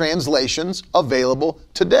English translations available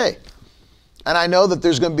today. And I know that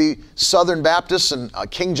there's going to be Southern Baptists and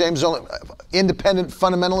King James only, independent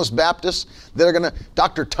fundamentalist Baptists that are going to,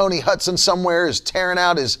 Dr. Tony Hudson somewhere is tearing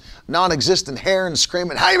out his non-existent hair and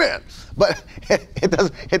screaming, "Hey man!" But it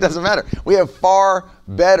doesn't matter. We have far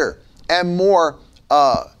better and more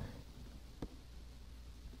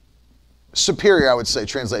superior, I would say,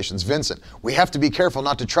 translations. Vincent, we have to be careful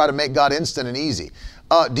not to try to make God instant and easy.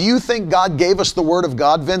 Do you think God gave us the Word of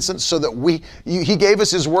God, Vincent, so that He gave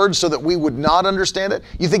us His Word so that we would not understand it?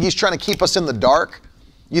 You think He's trying to keep us in the dark?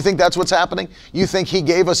 You think that's what's happening? You think He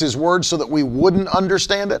gave us His Word so that we wouldn't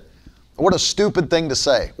understand it? What a stupid thing to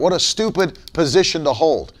say. What a stupid position to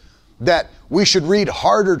hold, that we should read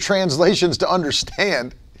harder translations to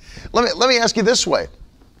understand. Let me ask you this way.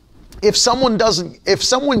 If someone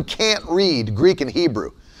can't read Greek and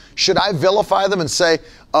Hebrew, should I vilify them and say,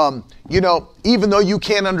 even though you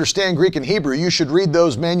can't understand Greek and Hebrew, you should read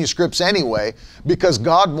those manuscripts anyway because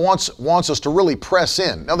God wants us to really press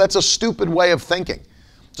in? Now, that's a stupid way of thinking.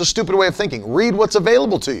 It's a stupid way of thinking. Read what's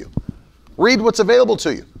available to you. Read what's available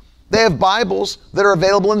to you. They have Bibles that are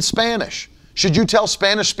available in Spanish. Should you tell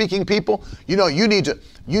Spanish-speaking people, you need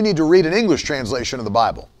to read an English translation of the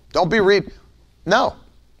Bible? Don't be read.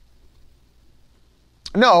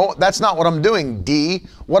 No, that's not what I'm doing, D.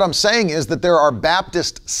 What I'm saying is that there are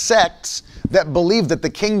Baptist sects that believe that the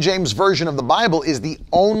King James Version of the Bible is the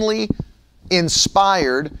only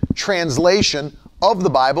inspired translation of the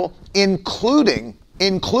Bible, including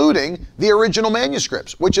the original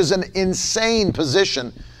manuscripts, which is an insane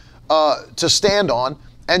position to stand on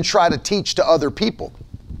and try to teach to other people.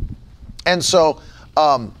 And so,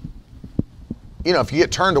 if you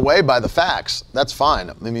get turned away by the facts, that's fine.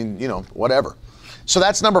 I mean, whatever. So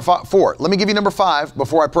that's number 4. Let me give you number 5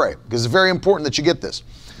 before I pray, because it's very important that you get this.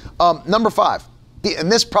 Number 5, and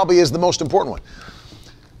this probably is the most important one.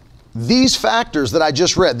 These factors that I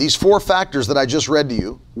just read, these 4 factors that I just read to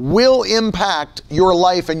you, will impact your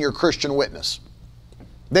life and your Christian witness.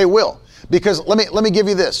 They will. Because let me give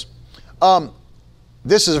you this.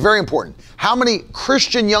 This is very important. How many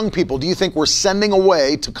Christian young people do you think we're sending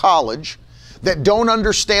away to college that don't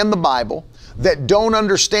understand the Bible, that don't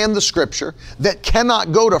understand the Scripture, that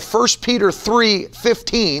cannot go to 1 Peter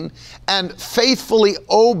 3:15 and faithfully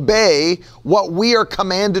obey what we are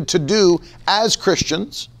commanded to do as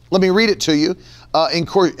Christians? Let me read it to you in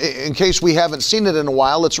case we haven't seen it in a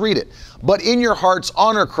while. Let's read it. But in your hearts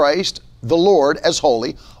honor Christ, the Lord, as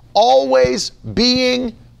holy, always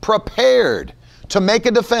being prepared to make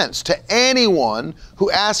a defense to anyone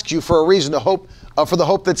who asks you for a reason to hope for the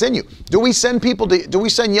hope that's in you. Do we send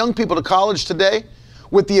young people to college today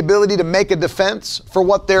with the ability to make a defense for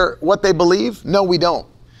what they believe? No, we don't.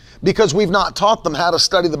 Because we've not taught them how to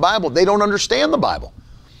study the Bible. They don't understand the Bible.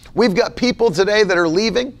 We've got people today that are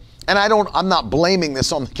leaving, and I'm not blaming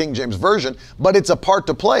this on the King James Version, but it's a part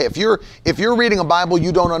to play. If you're reading a Bible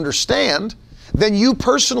you don't understand, then you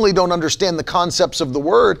personally don't understand the concepts of the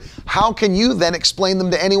Word. How can you then explain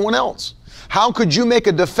them to anyone else? How could you make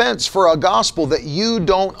a defense for a gospel that you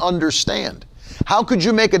don't understand? How could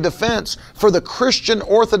you make a defense for the Christian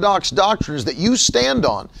Orthodox doctrines that you stand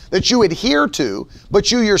on, that you adhere to,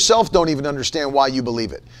 but you yourself don't even understand why you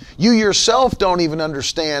believe it? You yourself don't even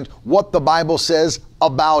understand what the Bible says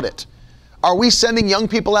about it. Are we sending young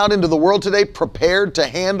people out into the world today prepared to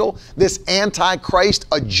handle this anti-Christ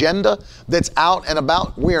agenda that's out and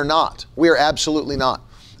about? We are not. We are absolutely not.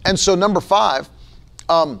 And so number 5,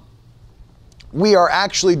 we are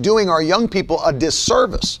actually doing our young people a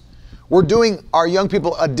disservice. We're doing our young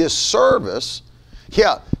people a disservice.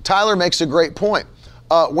 Yeah, Tyler makes a great point.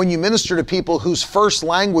 When you minister to people whose first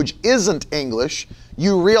language isn't English,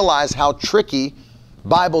 you realize how tricky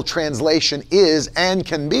Bible translation is and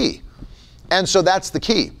can be. And so that's the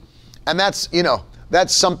key. And that's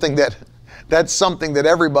something that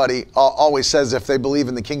everybody always says if they believe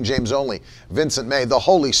in the King James only. Vincent May, the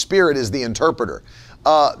Holy Spirit is the interpreter.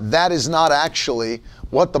 That is not actually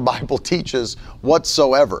what the Bible teaches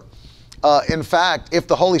whatsoever. In fact, if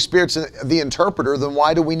the Holy Spirit's the interpreter, then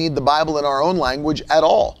why do we need the Bible in our own language at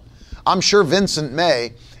all? I'm sure Vincent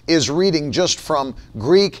May is reading just from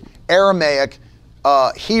Greek, Aramaic,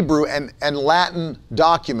 Hebrew, and Latin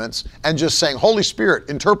documents and just saying, Holy Spirit,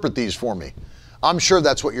 interpret these for me. I'm sure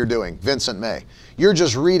that's what you're doing, Vincent May. You're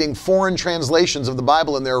just reading foreign translations of the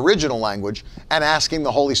Bible in their original language and asking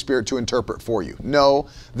the Holy Spirit to interpret for you. No,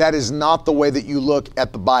 that is not the way that you look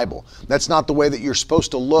at the Bible. That's not the way that you're supposed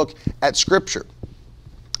to look at Scripture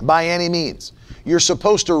by any means. You're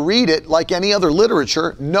supposed to read it like any other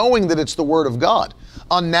literature, knowing that it's the Word of God.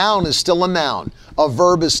 A noun is still a noun. A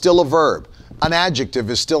verb is still a verb. An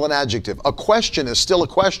adjective is still an adjective. A question is still a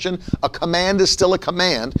question. A command is still a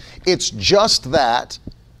command. It's just that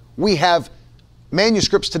we have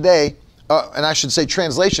manuscripts today, and I should say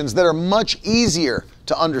translations, that are much easier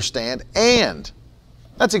to understand. And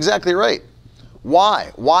that's exactly right.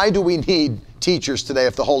 Why? Why do we need teachers today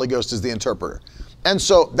if the Holy Ghost is the interpreter? And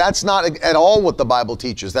so that's not at all what the Bible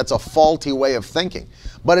teaches. That's a faulty way of thinking.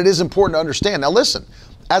 But it is important to understand. Now listen,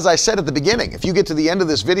 as I said at the beginning, if you get to the end of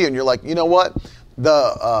this video and you're like, you know what,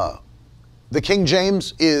 the King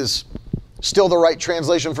James is still the right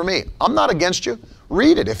translation for me, I'm not against you.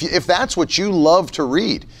 Read it. If that's what you love to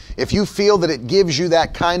read, if you feel that it gives you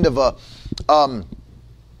that kind of a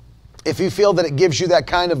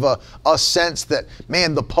sense that,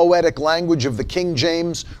 man, the poetic language of the King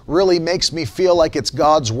James really makes me feel like it's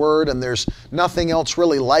God's Word and there's nothing else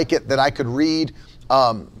really like it that I could read,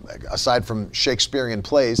 aside from Shakespearean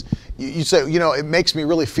plays, you say, it makes me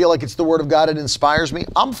really feel like it's the Word of God, it inspires me,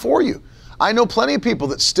 I'm for you. I know plenty of people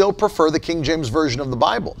that still prefer the King James Version of the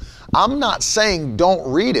Bible. I'm not saying don't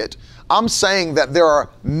read it. I'm saying that there are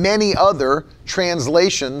many other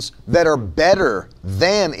translations that are better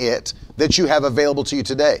than it that you have available to you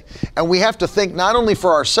today. And we have to think not only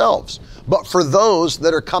for ourselves, but for those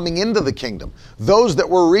that are coming into the kingdom, those that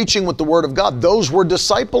we're reaching with the Word of God, those we're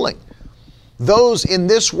discipling. Those in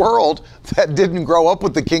this world that didn't grow up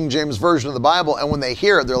with the King James Version of the Bible, and when they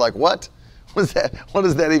hear it, they're like, what? What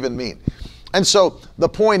does that even mean? And so the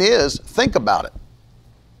point is, think about it.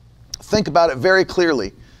 Think about it very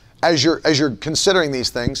clearly as you're considering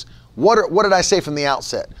these things. What did I say from the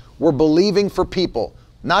outset? We're believing for people,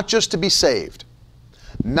 not just to be saved,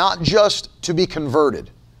 not just to be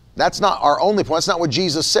converted. That's not our only point. That's not what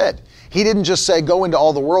Jesus said. He didn't just say, go into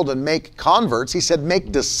all the world and make converts. He said,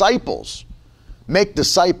 make disciples. Make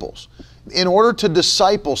disciples. In order to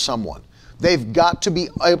disciple someone, they've got to be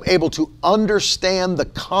able to understand the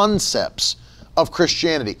concepts of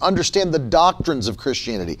Christianity, understand the doctrines of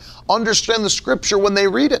Christianity, understand the Scripture when they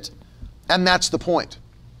read it. And that's the point.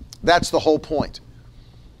 That's the whole point.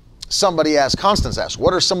 Somebody asked, Constance asked,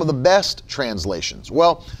 what are some of the best translations?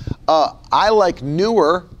 Well, I like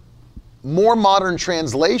newer, more modern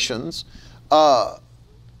translations.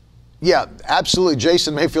 Yeah, absolutely.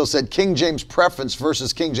 Jason Mayfield said King James preference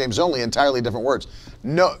versus King James only, entirely different words.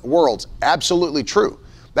 No, worlds. Absolutely true.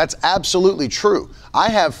 That's absolutely true. I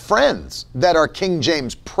have friends that are King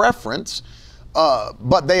James preference,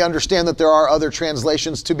 but they understand that there are other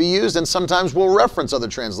translations to be used, and sometimes we'll reference other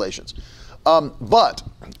translations. But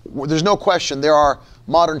there's no question there are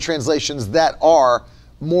modern translations that are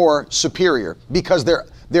more superior because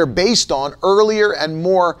they're based on earlier and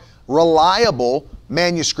more reliable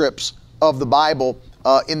manuscripts of the Bible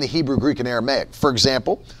in the Hebrew, Greek, and Aramaic. For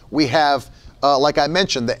example, we have, like I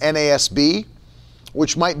mentioned, the NASB,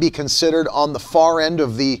 which might be considered on the far end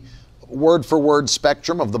of the word-for-word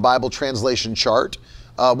spectrum of the Bible translation chart,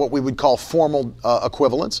 what we would call formal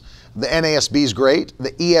equivalence. The NASB is great.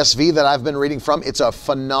 The ESV that I've been reading from, it's a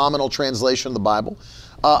phenomenal translation of the Bible.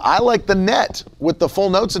 I like the NET with the full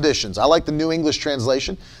notes editions. I like the New English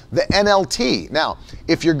Translation. The NLT. Now,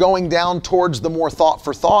 if you're going down towards the more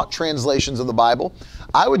thought-for-thought translations of the Bible,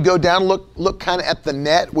 I would go down and look kind of at the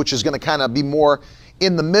NET, which is going to kind of be more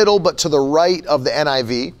in the middle, but to the right of the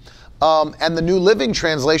NIV. And the New Living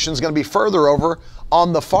Translation is going to be further over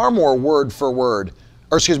on the far more word for word,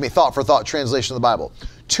 or excuse me, thought for thought translation of the Bible.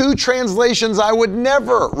 Two translations I would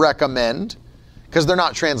never recommend, because they're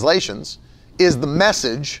not translations, is the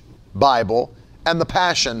Message Bible and the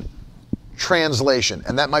Passion Translation.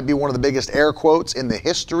 And that might be one of the biggest air quotes in the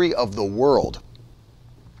history of the world.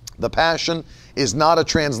 The Passion is not a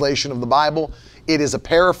translation of the Bible. It is a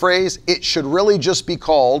paraphrase. It should really just be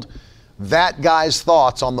called That Guy's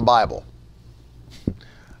Thoughts on the Bible.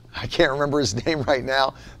 I can't remember his name right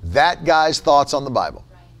now. That Guy's Thoughts on the Bible.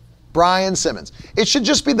 Brian Simmons. It should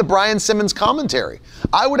just be the Brian Simmons commentary.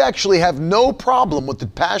 I would actually have no problem with the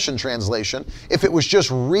Passion Translation if it was just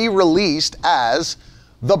re-released as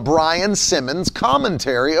the Brian Simmons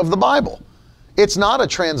commentary of the Bible. It's not a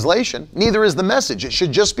translation, neither is the Message. It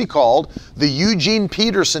should just be called the Eugene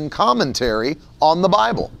Peterson commentary on the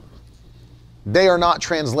Bible. They are not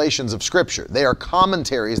translations of Scripture. They are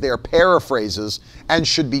commentaries, they are paraphrases, and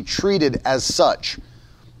should be treated as such.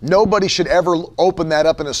 Nobody should ever open that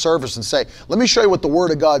up in a service and say, let me show you what the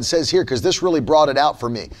Word of God says here, because this really brought it out for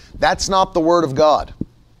me. That's not the Word of God.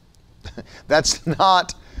 That's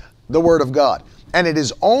not the Word of God. And it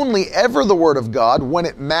is only ever the Word of God when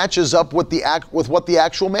it matches up with what the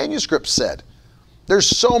actual manuscript said. There's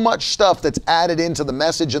so much stuff that's added into the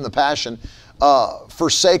Message and the Passion for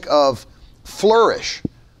sake of flourish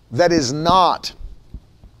that is not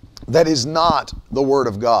the Word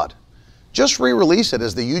of God. Just re-release it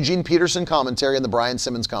as the Eugene Peterson commentary and the Brian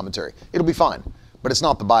Simmons commentary. It'll be fine, but it's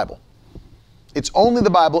not the Bible. It's only the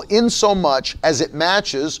Bible in so much as it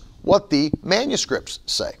matches what the manuscripts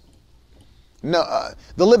say. No,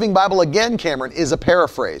 the Living Bible, again, Cameron, is a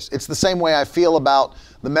paraphrase. It's the same way I feel about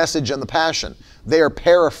the Message and the Passion. They are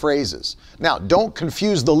paraphrases. Now, don't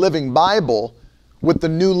confuse the Living Bible with the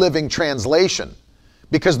New Living Translation,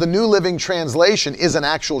 because the New Living Translation is an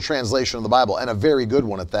actual translation of the Bible, and a very good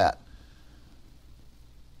one at that.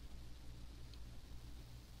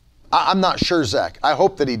 I'm not sure, Zach. I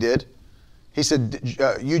hope that he did. He said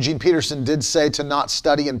Eugene Peterson did say to not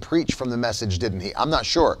study and preach from the Message, didn't he? I'm not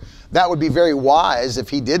sure. That would be very wise if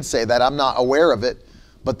he did say that. I'm not aware of it,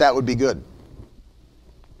 but that would be good.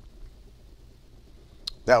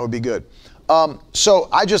 That would be good. So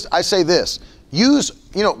I say this. Use,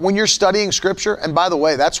 when you're studying Scripture, and by the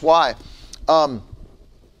way, that's why, I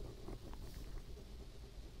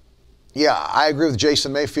agree with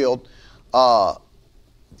Jason Mayfield.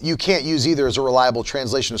 You can't use either as a reliable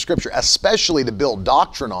translation of Scripture, especially to build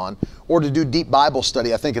doctrine on or to do deep Bible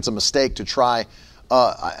study. I think it's a mistake to try.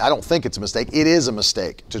 I don't think it's a mistake. It is a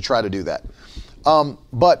mistake to try to do that.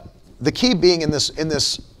 But the key being in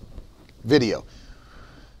this video,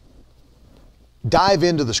 dive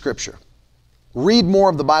into the Scripture. Read more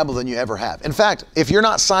of the Bible than you ever have. In fact, if you're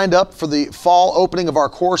not signed up for the fall opening of our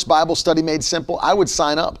course, Bible Study Made Simple, I would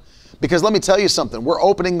sign up. Because let me tell you something, we're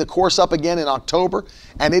opening the course up again in October,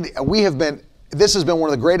 and this has been one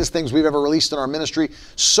of the greatest things we've ever released in our ministry.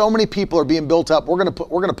 So many people are being built up. We're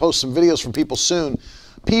gonna post some videos from people soon.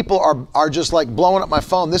 People are just like blowing up my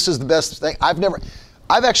phone. This is the best thing.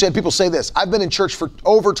 I've actually had people say this. I've been in church for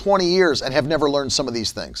over 20 years and have never learned some of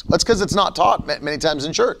these things. That's because it's not taught many times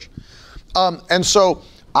in church. And so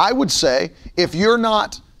I would say, if you're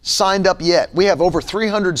not signed up yet, we have over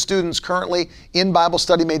 300 students currently in Bible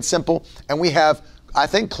Study Made Simple, and we have, I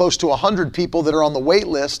think, close to 100 people that are on the wait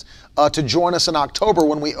list to join us in October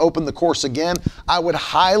when we open the course again. I would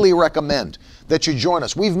highly recommend that you join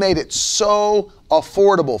us. We've made it so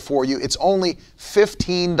affordable for you. It's only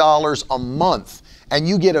 $15 a month, and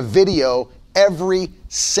you get a video every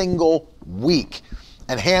single week.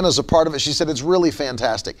 And Hannah's a part of it. She said it's really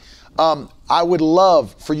fantastic. I would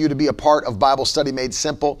love for you to be a part of Bible Study Made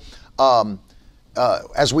Simple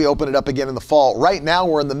as we open it up again in the fall. Right now,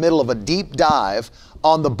 we're in the middle of a deep dive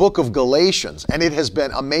on the book of Galatians, and it has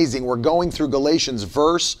been amazing. We're going through Galatians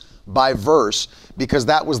verse by verse because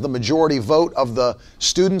that was the majority vote of the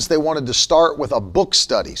students. They wanted to start with a book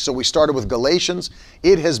study. So we started with Galatians.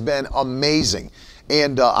 It has been amazing.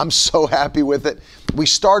 And I'm so happy with it. We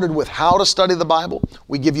started with how to study the Bible.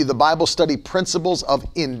 We give you the Bible study principles of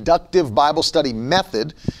inductive Bible study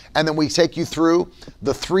method. And then we take you through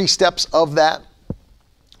the 3 steps of that.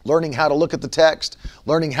 Learning how to look at the text,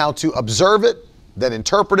 learning how to observe it, then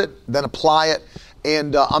interpret it, then apply it.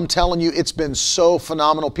 And I'm telling you, it's been so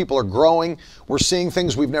phenomenal. People are growing. We're seeing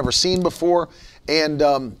things we've never seen before.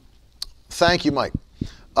 And thank you, Mike.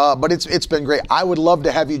 But it's been great. I would love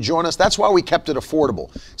to have you join us. That's why we kept it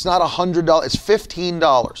affordable. It's not $100, it's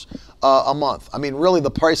 $15 a month. I mean, really the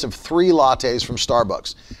price of 3 lattes from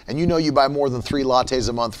Starbucks. And you know you buy more than 3 lattes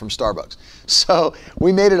a month from Starbucks. So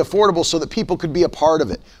we made it affordable so that people could be a part of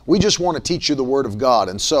it. We just want to teach you the Word of God.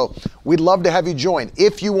 And so we'd love to have you join.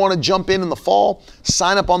 If you want to jump in the fall,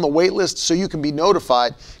 sign up on the wait list so you can be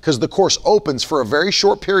notified, because the course opens for a very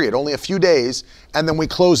short period, only a few days, and then we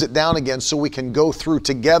close it down again so we can go through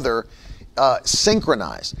together,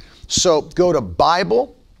 synchronized. So go to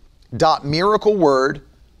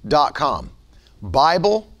bible.miracleword.com.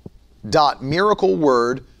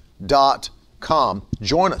 Bible.miracleword.com.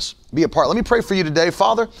 Join us. Be a part. Let me pray for you today.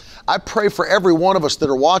 Father, I pray for every one of us that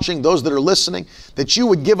are watching, those that are listening, that you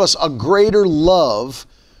would give us a greater love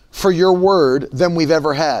for your word than we've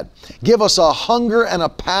ever had. Give us a hunger and a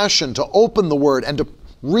passion to open the word and to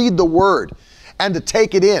read the word and to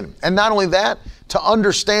take it in. And not only that, to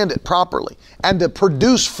understand it properly and to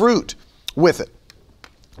produce fruit with it.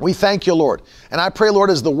 We thank you, Lord. And I pray, Lord,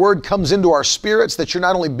 as the word comes into our spirits, that you're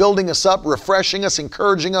not only building us up, refreshing us,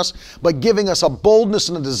 encouraging us, but giving us a boldness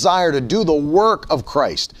and a desire to do the work of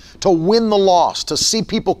Christ, to win the lost, to see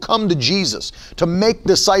people come to Jesus, to make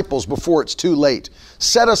disciples before it's too late.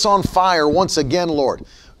 Set us on fire once again, Lord,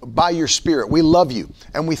 by your Spirit. We love you,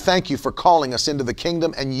 and we thank you for calling us into the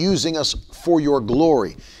kingdom and using us for your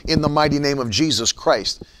glory. In the mighty name of Jesus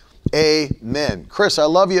Christ. Amen. Chris, I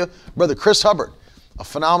love you. Brother Chris Hubbard, a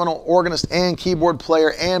phenomenal organist and keyboard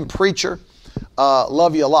player and preacher.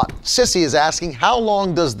 Love you a lot. Sissy is asking, how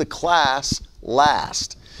long does the class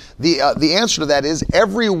last? The answer to that is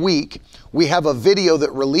every week we have a video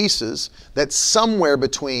that releases that's somewhere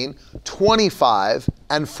between 25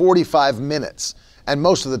 and 45 minutes. And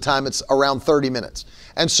most of the time it's around 30 minutes.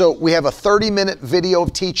 And so we have a 30-minute video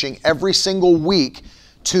of teaching every single week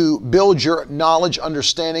to build your knowledge,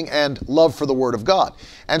 understanding, and love for the Word of God.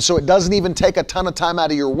 And so it doesn't even take a ton of time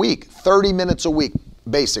out of your week, 30 minutes a week,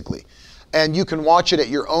 basically. And you can watch it at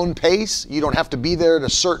your own pace. You don't have to be there at a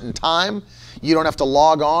certain time. You don't have to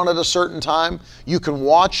log on at a certain time. You can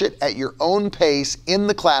watch it at your own pace in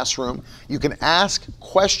the classroom. You can ask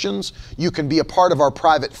questions. You can be a part of our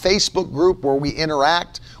private Facebook group where we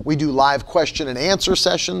interact. We do live question and answer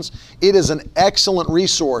sessions. It is an excellent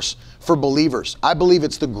resource for believers. I believe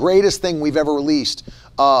it's the greatest thing we've ever released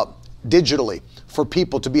digitally for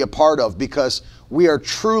people to be a part of, because we are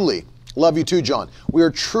truly, love you too, John, we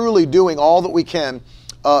are truly doing all that we can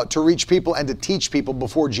to reach people and to teach people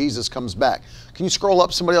before Jesus comes back. Can you scroll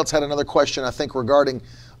up? Somebody else had another question, I think, regarding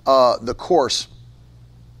the course.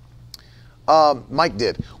 Mike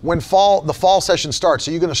did. When the fall session starts,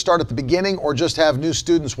 are you going to start at the beginning or just have new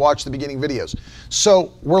students watch the beginning videos?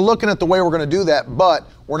 So we're looking at the way we're going to do that, but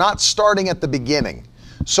we're not starting at the beginning.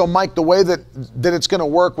 So Mike, the way that it's going to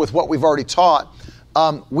work with what we've already taught,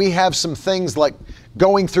 we have some things like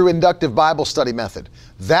going through inductive Bible study method.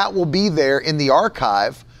 That will be there in the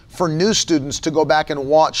archive for new students to go back and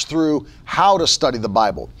watch through how to study the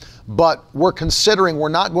Bible. But we're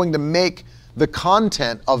not going to make the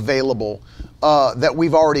content available that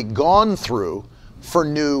we've already gone through for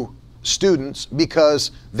new students, because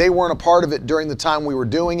they weren't a part of it during the time we were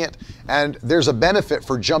doing it. And there's a benefit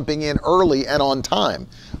for jumping in early and on time,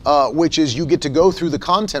 which is you get to go through the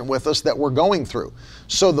content with us that we're going through.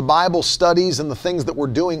 So the Bible studies and the things that we're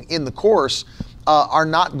doing in the course are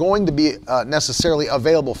not going to be necessarily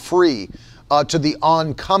available free to the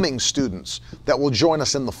oncoming students that will join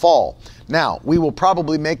us in the fall. Now, we will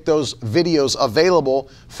probably make those videos available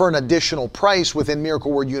for an additional price within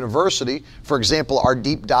Miracle Word University. For example, our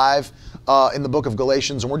deep dive in the book of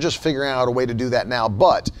Galatians, and we're just figuring out a way to do that now.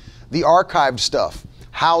 But the archived stuff,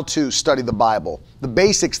 how to study the Bible, the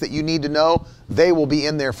basics that you need to know, they will be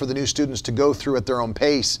in there for the new students to go through at their own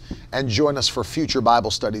pace and join us for future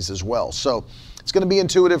Bible studies as well. So it's going to be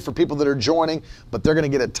intuitive for people that are joining, but they're going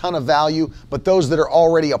to get a ton of value. But those that are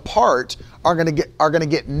already a part are going to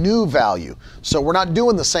get new value. So we're not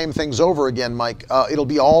doing the same things over again, Mike. It'll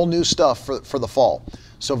be all new stuff for the fall.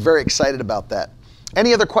 So very excited about that.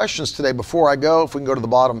 Any other questions today before I go? If we can go to the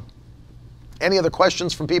bottom. Any other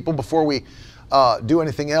questions from people before we do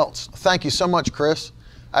anything else? Thank you so much, Chris.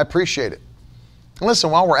 I appreciate it. And listen,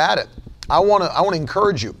 while we're at it, I want to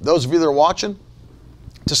encourage you, those of you that are watching,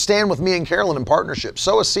 to stand with me and Carolyn in partnership.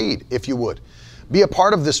 Sow a seed, if you would. Be a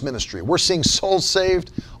part of this ministry. We're seeing souls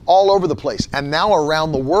saved all over the place and now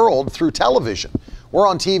around the world through television. We're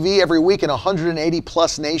on TV every week in 180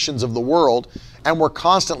 plus nations of the world, and we're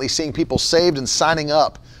constantly seeing people saved and signing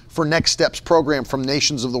up for Next Steps program from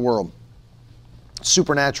nations of the world.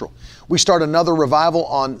 Supernatural. We start another revival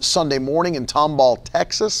on Sunday morning in Tomball,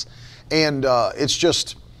 Texas, and it's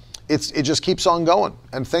it just keeps on going,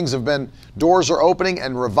 and doors are opening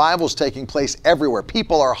and revivals taking place everywhere.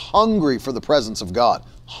 People are hungry for the presence of God.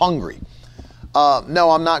 Hungry.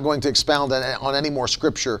 No, I'm not going to expound on any more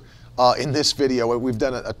scripture in this video. We've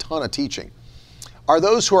done a ton of teaching. Are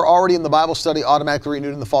those who are already in the Bible study automatically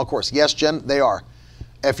renewed in the fall course? Yes, Jen, they are.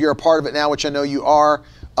 If you're a part of it now, which I know you are,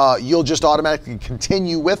 you'll just automatically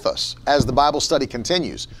continue with us as the Bible study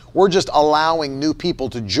continues. We're just allowing new people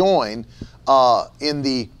to join in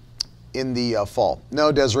the fall.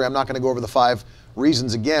 No, Desiree, I'm not going to go over the 5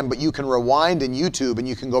 reasons again, but you can rewind in YouTube and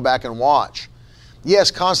you can go back and watch.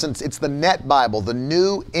 Yes, Constance, it's the NET Bible, the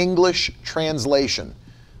New English Translation,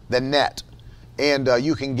 the NET. And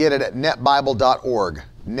you can get it at netbible.org,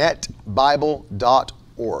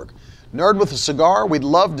 netbible.org. Nerd with a Cigar, we'd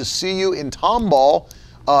love to see you in Tomball,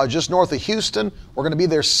 just north of Houston. We're going to be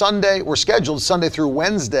there Sunday. We're scheduled Sunday through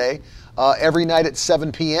Wednesday, every night at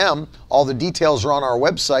 7 p.m. All the details are on our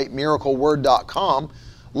website, miracleword.com.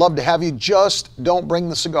 Love to have you. Just don't bring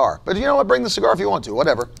the cigar. But you know what? Bring the cigar if you want to.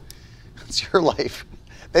 Whatever. It's your life.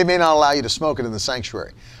 They may not allow you to smoke it in the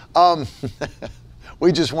sanctuary.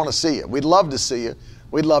 We just want to see you. We'd love to see you.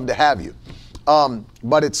 We'd love to have you.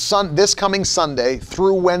 But it's this coming Sunday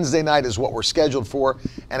through Wednesday night is what we're scheduled for.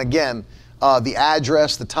 And again, the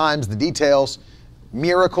address, the times, the details,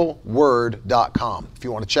 miracleword.com. If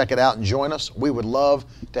you want to check it out and join us, we would love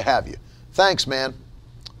to have you. Thanks, man.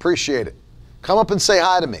 Appreciate it. Come up and say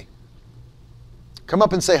hi to me. Come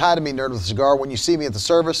up and say hi to me, Nerd with a Cigar, when you see me at the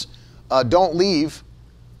service. Don't leave.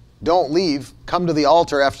 Don't leave. Come to the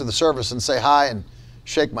altar after the service and say hi and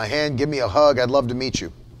shake my hand. Give me a hug. I'd love to meet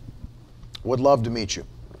you. Would love to meet you.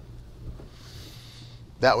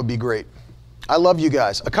 That would be great. I love you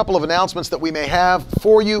guys. A couple of announcements that we may have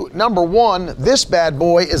for you. Number one, this bad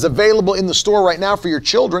boy is available in the store right now for your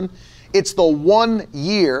children. It's the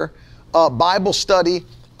 1-year Bible study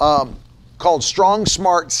called Strong,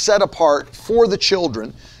 Smart, Set Apart for the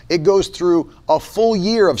children. It goes through a full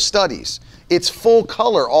year of studies. It's full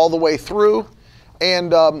color all the way through,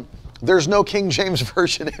 and there's no King James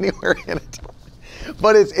Version anywhere in it.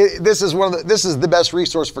 But this is the best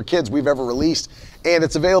resource for kids we've ever released, and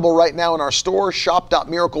it's available right now in our store,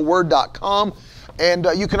 shop.miracleword.com, and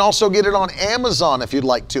you can also get it on Amazon if you'd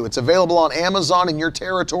like to. It's available on Amazon in your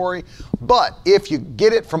territory, but if you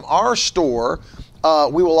get it from our store,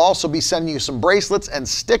 we will also be sending you some bracelets and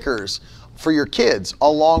stickers for your kids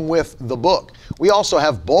along with the book. We also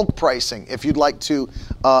have bulk pricing if you'd like to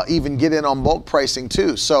even get in on bulk pricing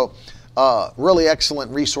too. So really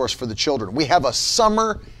excellent resource for the children. We have a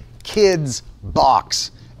summer kids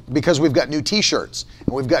box because we've got new t-shirts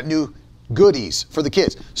and we've got new goodies for the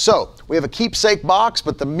kids. So we have a keepsake box,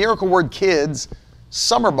 but the Miracle Word Kids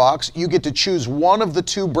summer box, you get to choose one of the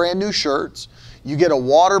 2 brand new shirts. You get a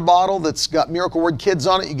water bottle that's got Miracle Word Kids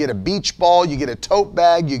on it. You get a beach ball. You get a tote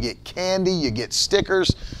bag. You get candy. You get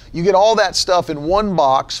stickers. You get all that stuff in one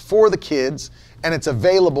box for the kids, and it's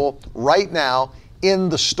available right now in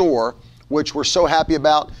the store, which we're so happy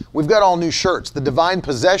about. We've got all new shirts. The Divine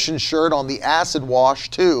Possession shirt on the acid wash,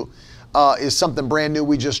 too, is something brand new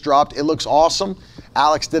we just dropped. It looks awesome.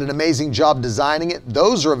 Alex did an amazing job designing it.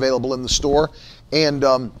 Those are available in the store, and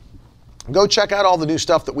go check out all the new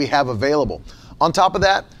stuff that we have available. On top of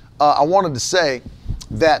that, I wanted to say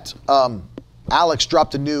that Alex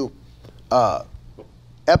dropped a new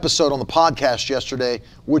episode on the podcast yesterday,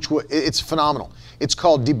 it's phenomenal. It's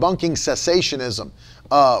called Debunking Cessationism,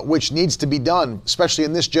 which needs to be done, especially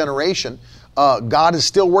in this generation. God is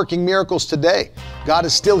still working miracles today. God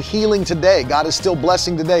is still healing today. God is still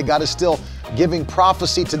blessing today. God is still giving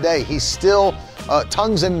prophecy today. He's still,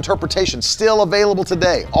 tongues and interpretation, still available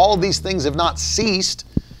today. All of these things have not ceased.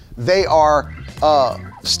 They are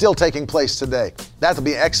still taking place today. That'll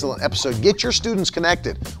be an excellent episode. Get your students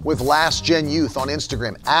connected with Last Gen Youth on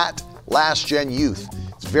Instagram, at Last Gen Youth.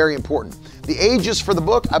 It's very important. The ages for the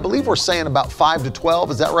book, I believe we're saying about 5 to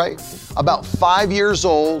 12, is that right? About 5 years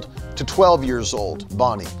old to 12 years old,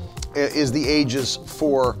 Bonnie, is the ages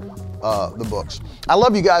for the books. I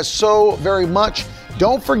love you guys so very much.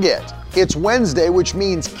 Don't forget, it's Wednesday, which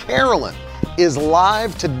means Carolyn is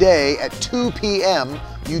live today at 2 p.m.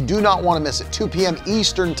 You do not want to miss it. 2 p.m.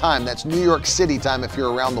 Eastern time. That's New York City time if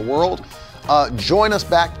you're around the world. Join us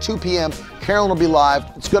back 2 p.m. Carolyn will be live.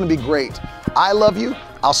 It's going to be great. I love you.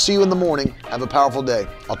 I'll see you in the morning. Have a powerful day.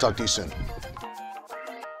 I'll talk to you soon.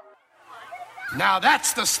 Now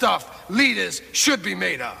that's the stuff leaders should be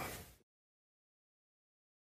made of.